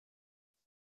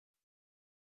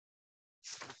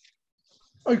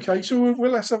 Okay, so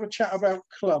let's have a chat about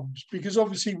clubs, because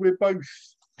obviously we're both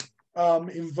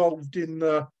involved in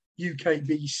the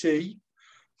UKBC,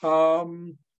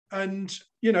 and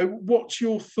what's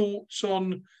your thoughts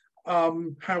on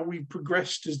how we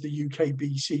progressed as the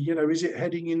UKBC? Is it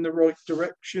heading in the right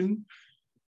direction?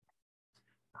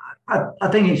 I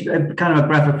think it's kind of a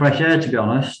breath of fresh air, to be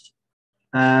honest.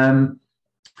 I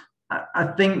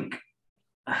think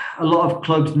a lot of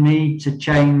clubs need to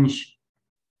change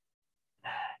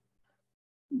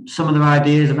some of their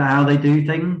ideas about how they do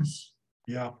things.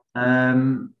 Yeah.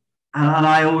 And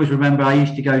I always remember I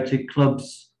used to go to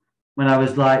clubs when I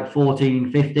was like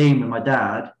 14, 15 with my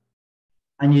dad,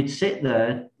 and you'd sit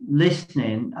there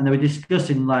listening, and they were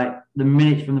discussing like the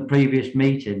minutes from the previous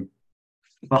meeting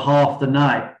for half the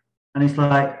night. And it's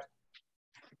like,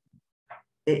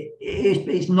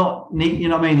 it's not need, you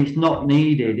know what I mean? It's not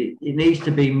needed. It needs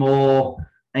to be more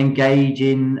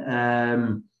engaging.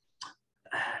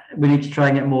 We need to try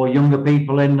and get more younger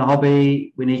people in the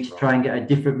hobby. We need to try and get a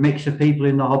different mix of people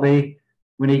in the hobby.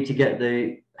 We need to get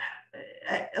a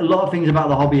lot of things about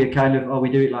the hobby are kind of, we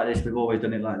do it like this, we've always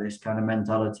done it like this kind of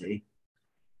mentality.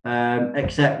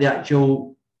 Except the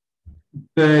actual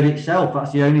bird itself,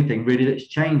 that's the only thing really that's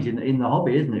changed in the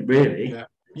hobby, isn't it, really?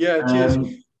 Yeah, it is.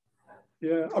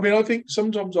 Yeah, I mean, I think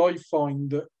sometimes I find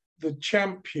that the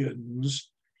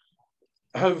champions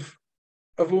have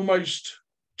almost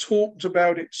talked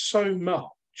about it so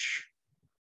much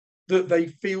that they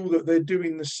feel that they're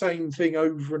doing the same thing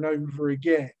over and over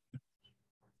again.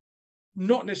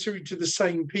 Not necessarily to the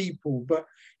same people, but,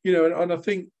 and I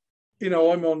think,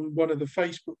 I'm on one of the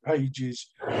Facebook pages,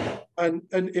 and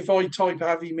if I type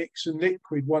heavy mix and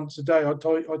liquid once a day, I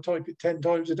type it 10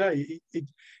 times a day.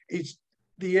 It's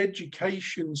the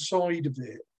education side of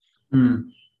it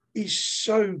is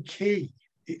so key.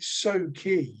 It's so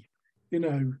key,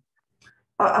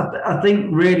 I think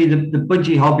really the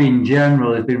budgie hobby in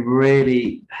general has been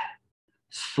really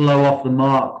slow off the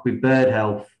mark with bird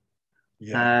health.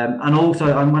 Yeah. And also,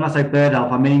 when I say bird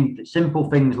health, I mean simple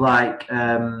things like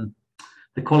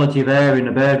the quality of air in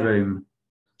a bird room.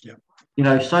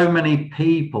 Yeah. So many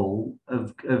people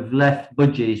have left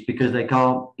budgies because they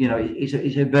can't,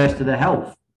 it's adverse to their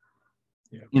health.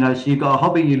 Yeah. So you've got a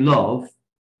hobby you love,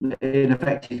 in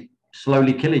effect, is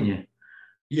slowly killing you.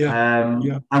 Yeah.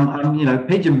 And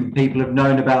pigeon people have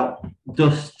known about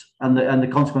dust and the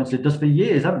consequences of dust for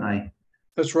years, haven't they?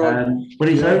 That's right. But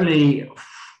it's only,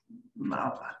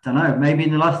 I don't know, maybe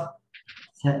in the last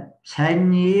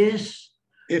 10 years,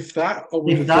 if that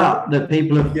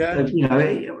people have.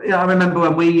 I remember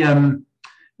when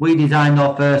we designed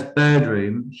our first bird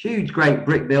room, huge, great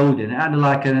brick building. It had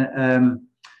like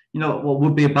what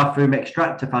would be a bathroom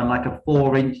extractor fan, like a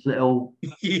 4-inch little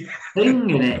thing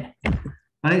in it.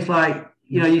 And it's like,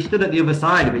 you know, you stood at the other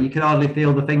side of it. You could hardly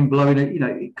feel the thing blowing it. You know,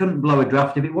 it couldn't blow a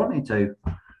draft if it wanted to.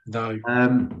 No.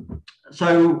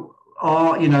 So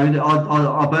you know,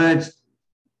 our birds,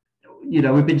 you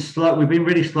know, we've been slow. We've been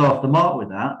really slow off the mark with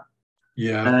that.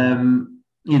 Yeah.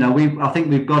 You know, I think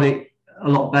we've got it a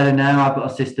lot better now. I've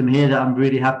got a system here that I'm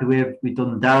really happy with. We've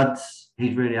done dads.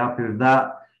 He's really happy with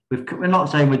that. We're not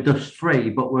saying we're dust free,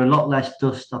 but we're a lot less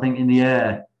dust, I think, in the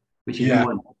air, which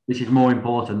is more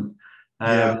important.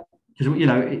 Because you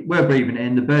know, we're breathing it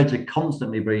in. The birds are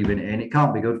constantly breathing it in. It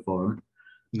can't be good for them.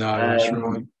 No, that's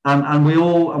right. And we're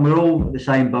all the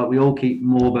same boat. We all keep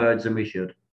more birds than we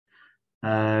should.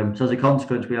 So as a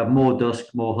consequence, we have more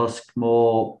dust, more husk,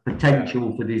 more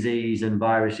potential for disease and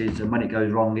viruses. And when it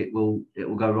goes wrong, it will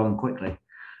go wrong quickly.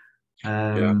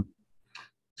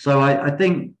 So I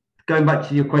think, going back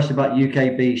to your question about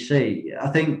UKBC, I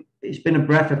think it's been a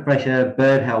breath of fresh air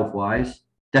bird health wise,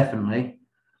 definitely.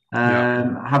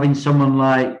 Having someone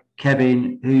like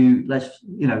Kevin, who,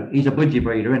 you know, he's a budgie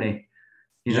breeder, isn't he?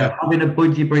 You know, having a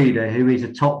budgie breeder who is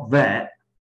a top vet.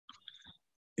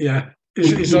 Yeah.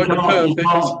 It's like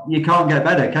you can't get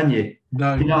better, can you?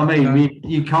 No. You know what I mean?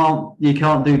 No. You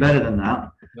can't do better than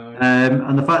that. No.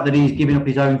 And the fact that he's giving up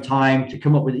his own time to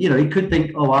come up with, you know, he could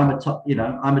think, oh, I'm a top vet,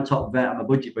 I'm a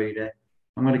budgie breeder.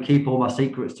 I'm going to keep all my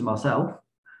secrets to myself,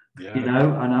 you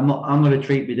know, and I'm going to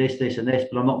treat me this, and this,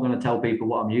 but I'm not going to tell people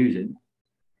what I'm using.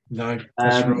 No,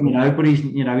 that's right. You know, but he's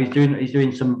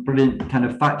doing some brilliant kind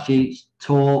of fact sheets,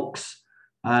 talks,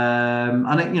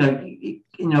 and you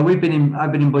know, I've been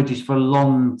in budgies for a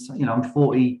long, you know, I'm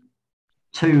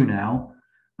 42 now,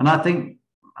 and I think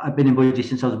I've been in budgies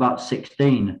since I was about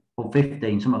 16 or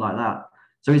 15, something like that.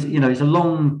 So it's, you know, it's a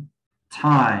long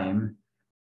time,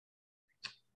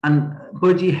 and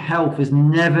budgie health has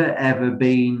never ever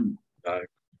been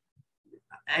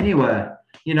anywhere.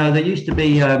 You know, there used to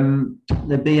be the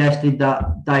BS did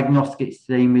that diagnostics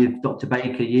thing with Dr.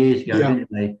 Baker years ago, didn't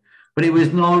they? But we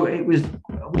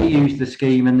used the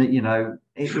scheme, and that, you know,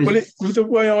 the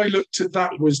way I looked at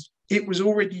that was it was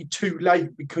already too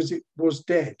late because it was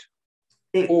dead.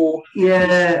 It was. Do you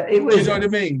know what I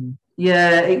mean?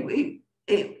 Yeah,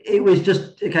 it was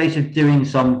just a case of doing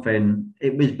something.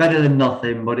 It was better than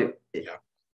nothing, but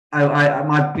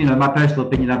my personal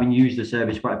opinion, having used the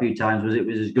service quite a few times, was it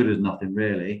was as good as nothing,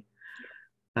 really.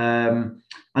 And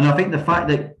I think the fact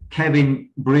that Kevin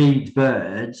breeds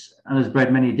birds and has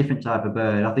bred many different type of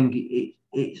bird, I think he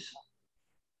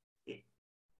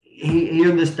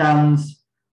understands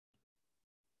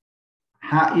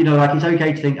how, you know, like, it's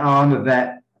okay to think, oh, I'm a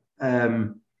vet.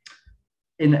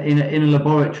 In a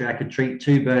laboratory, I could treat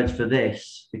 2 birds for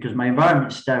this because my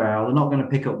environment's sterile. They're not going to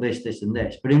pick up this, and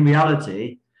this. But in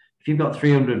reality, if you've got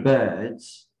 300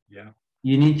 birds,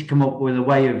 you need to come up with a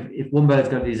way of, if one bird's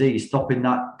got a disease, stopping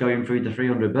that going through the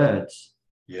 300 birds.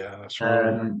 Yeah, that's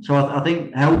right. So I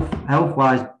think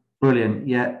health-wise, brilliant.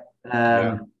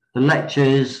 The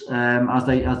lectures, as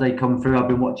they come through, I've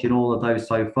been watching all of those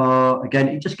so far. Again,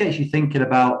 it just gets you thinking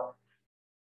about,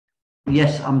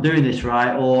 yes, I'm doing this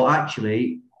right, or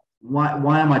actually,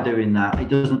 why am I doing that? It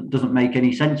doesn't make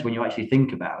any sense when you actually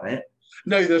think about it.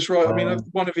 No, that's right. I mean,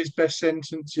 one of his best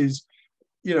sentences,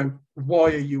 you know, why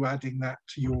are you adding that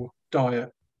to your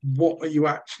diet? What are you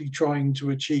actually trying to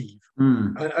achieve?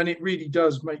 And it really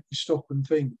does make you stop and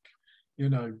think, you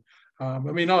know. I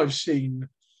mean,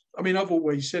 I've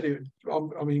always said it.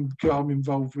 I'm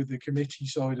involved with the committee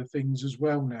side of things as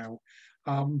well now.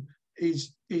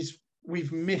 Is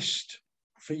we've missed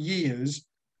for years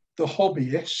the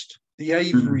hobbyist, the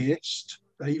aviaryist,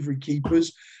 the aviary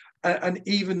keepers, and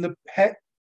even the pet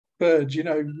birds, you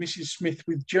know, Mrs. Smith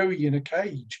with Joey in a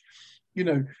cage, you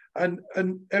know, and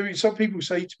some people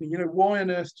say to me, you know, why on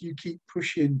earth do you keep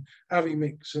pushing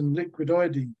Avimix and liquid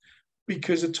iodine?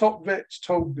 Because a top vet's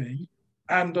told me,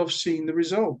 and I've seen the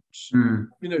results. You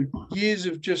know, years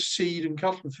of just seed and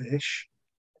cuttlefish,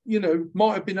 you know,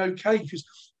 might have been okay, because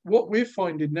what we're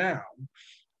finding now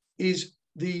is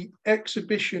the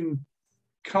exhibition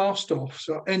cast-offs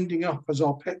are ending up as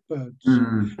our pet birds.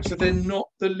 So they're not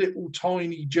the little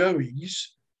tiny joeys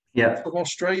from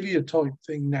Australia type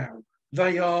thing now.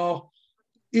 They are,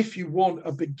 if you want,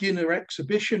 a beginner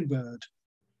exhibition bird,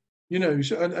 you know,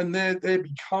 so, and they're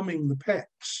becoming the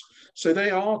pets. So they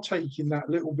are taking that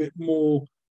little bit more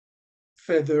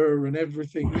feather and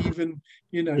everything, even,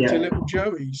 you know, to little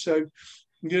joey. So,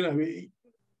 you know,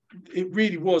 it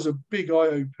really was a big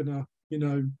eye-opener, you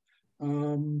know.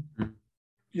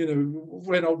 You know,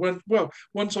 when I went, well,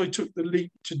 once I took the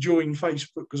leap to join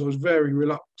Facebook, because I was very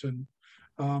reluctant,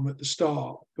 at the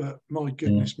start, but my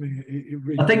goodness me, it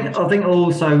really. I think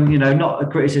also, not a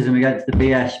criticism against the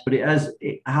BS, but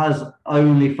it has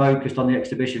only focused on the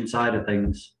exhibition side of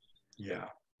things. Yeah.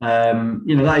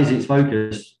 That is its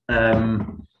focus.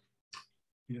 So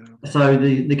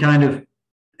the kind of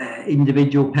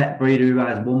individual pet breeder who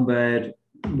has one bird,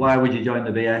 why would you join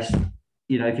the BS?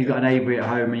 If you've got an aviary at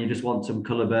home and you just want some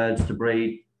colour birds to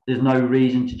breed, there's no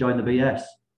reason to join the BS.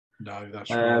 No,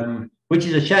 that's right. Which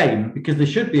is a shame, because there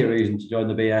should be a reason to join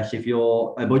the BS if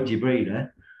you're a budgie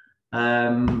breeder. So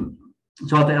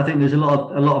I think there's a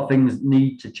lot of things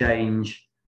need to change.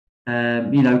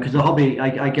 Because the hobby,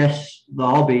 I guess the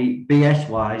hobby BS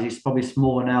wise is probably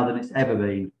smaller now than it's ever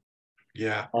been.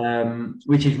 Yeah.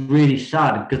 Which is really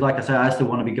sad, because like I say, I still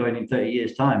want to be going in 30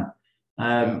 years time.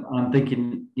 I'm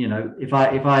thinking, if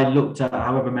I looked at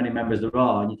however many members there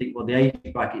are, and you think, well, the age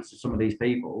brackets of some of these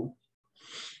people,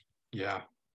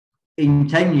 in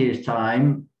 10 years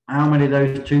time, how many of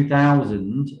those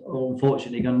 2,000 are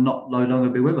unfortunately going to no longer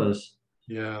be with us?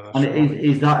 Yeah, that's and right.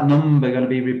 is that number going to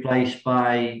be replaced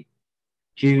by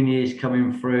juniors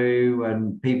coming through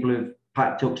and people who've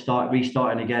packed up,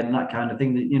 restarting again, that kind of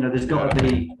thing? There's got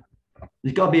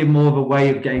to be more of a way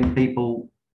of getting people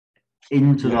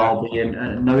into the hobby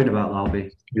and knowing about the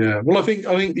hobby. Yeah, well, I think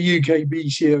the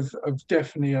UKBC have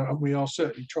definitely, and we are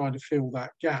certainly trying to fill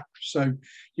that gap. So,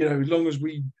 as long as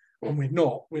we're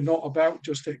not about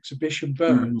just exhibition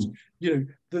birds.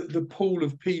 The pool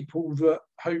of people that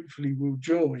hopefully will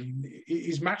join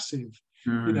is massive.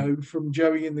 From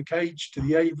Joey in the cage to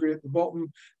the aviary at the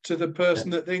bottom to the person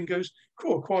that then goes,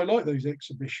 cool, I quite like those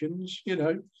exhibitions.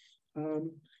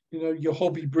 Your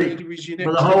hobby breeder is your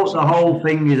next. But the whole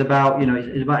thing is about,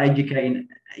 it's about educating.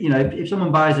 If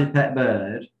someone buys a pet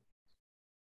bird,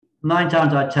 9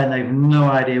 times out of 10, they have no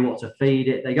idea what to feed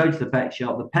it. They go to the pet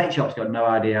shop. The pet shop's got no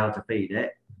idea how to feed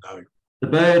it. No. The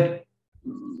bird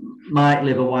might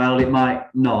live a while, it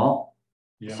might not.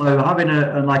 Yeah. So having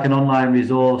an online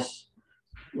resource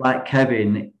like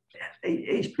Kevin,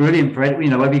 it's brilliant for it.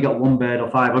 Whether you got one bird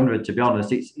or 500, to be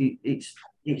honest,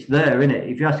 it's there, isn't it?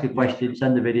 If you ask a question,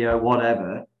 send a video,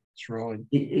 whatever. That's right.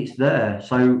 It's there.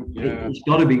 So it's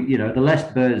got to be, the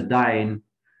less birds dying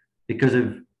because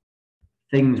of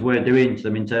things we're doing to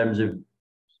them in terms of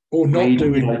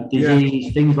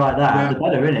disease, things like that, the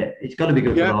better, isn't it? It's got to be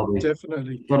good for the hobby.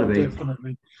 Definitely. It's got to be.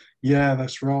 Definitely. Yeah,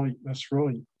 that's right. That's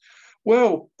right.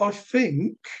 Well, I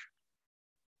think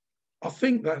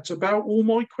that's about all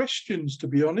my questions, to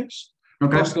be honest.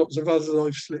 Okay. There's lots of others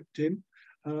I've slipped in.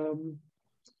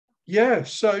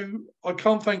 So I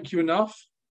can't thank you enough.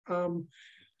 There'll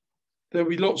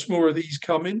be lots more of these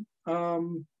coming.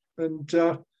 I'm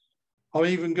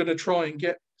even going to try and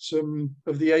get some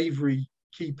of the aviary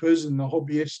keepers and the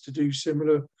hobbyists to do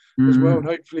similar as well. And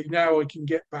hopefully now I can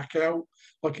get back out.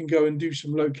 I can go and do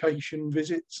some location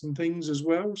visits and things as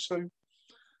well. So,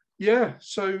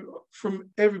 so from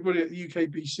everybody at the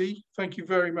UKBC, thank you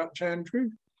very much, Andrew.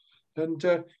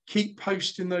 And keep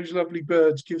posting those lovely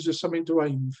birds. Gives us something to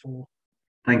aim for.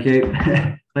 Thank you.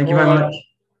 Thank you very much.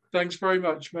 Thanks very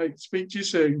much, mate. Speak to you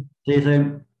soon. See you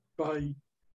soon. Bye.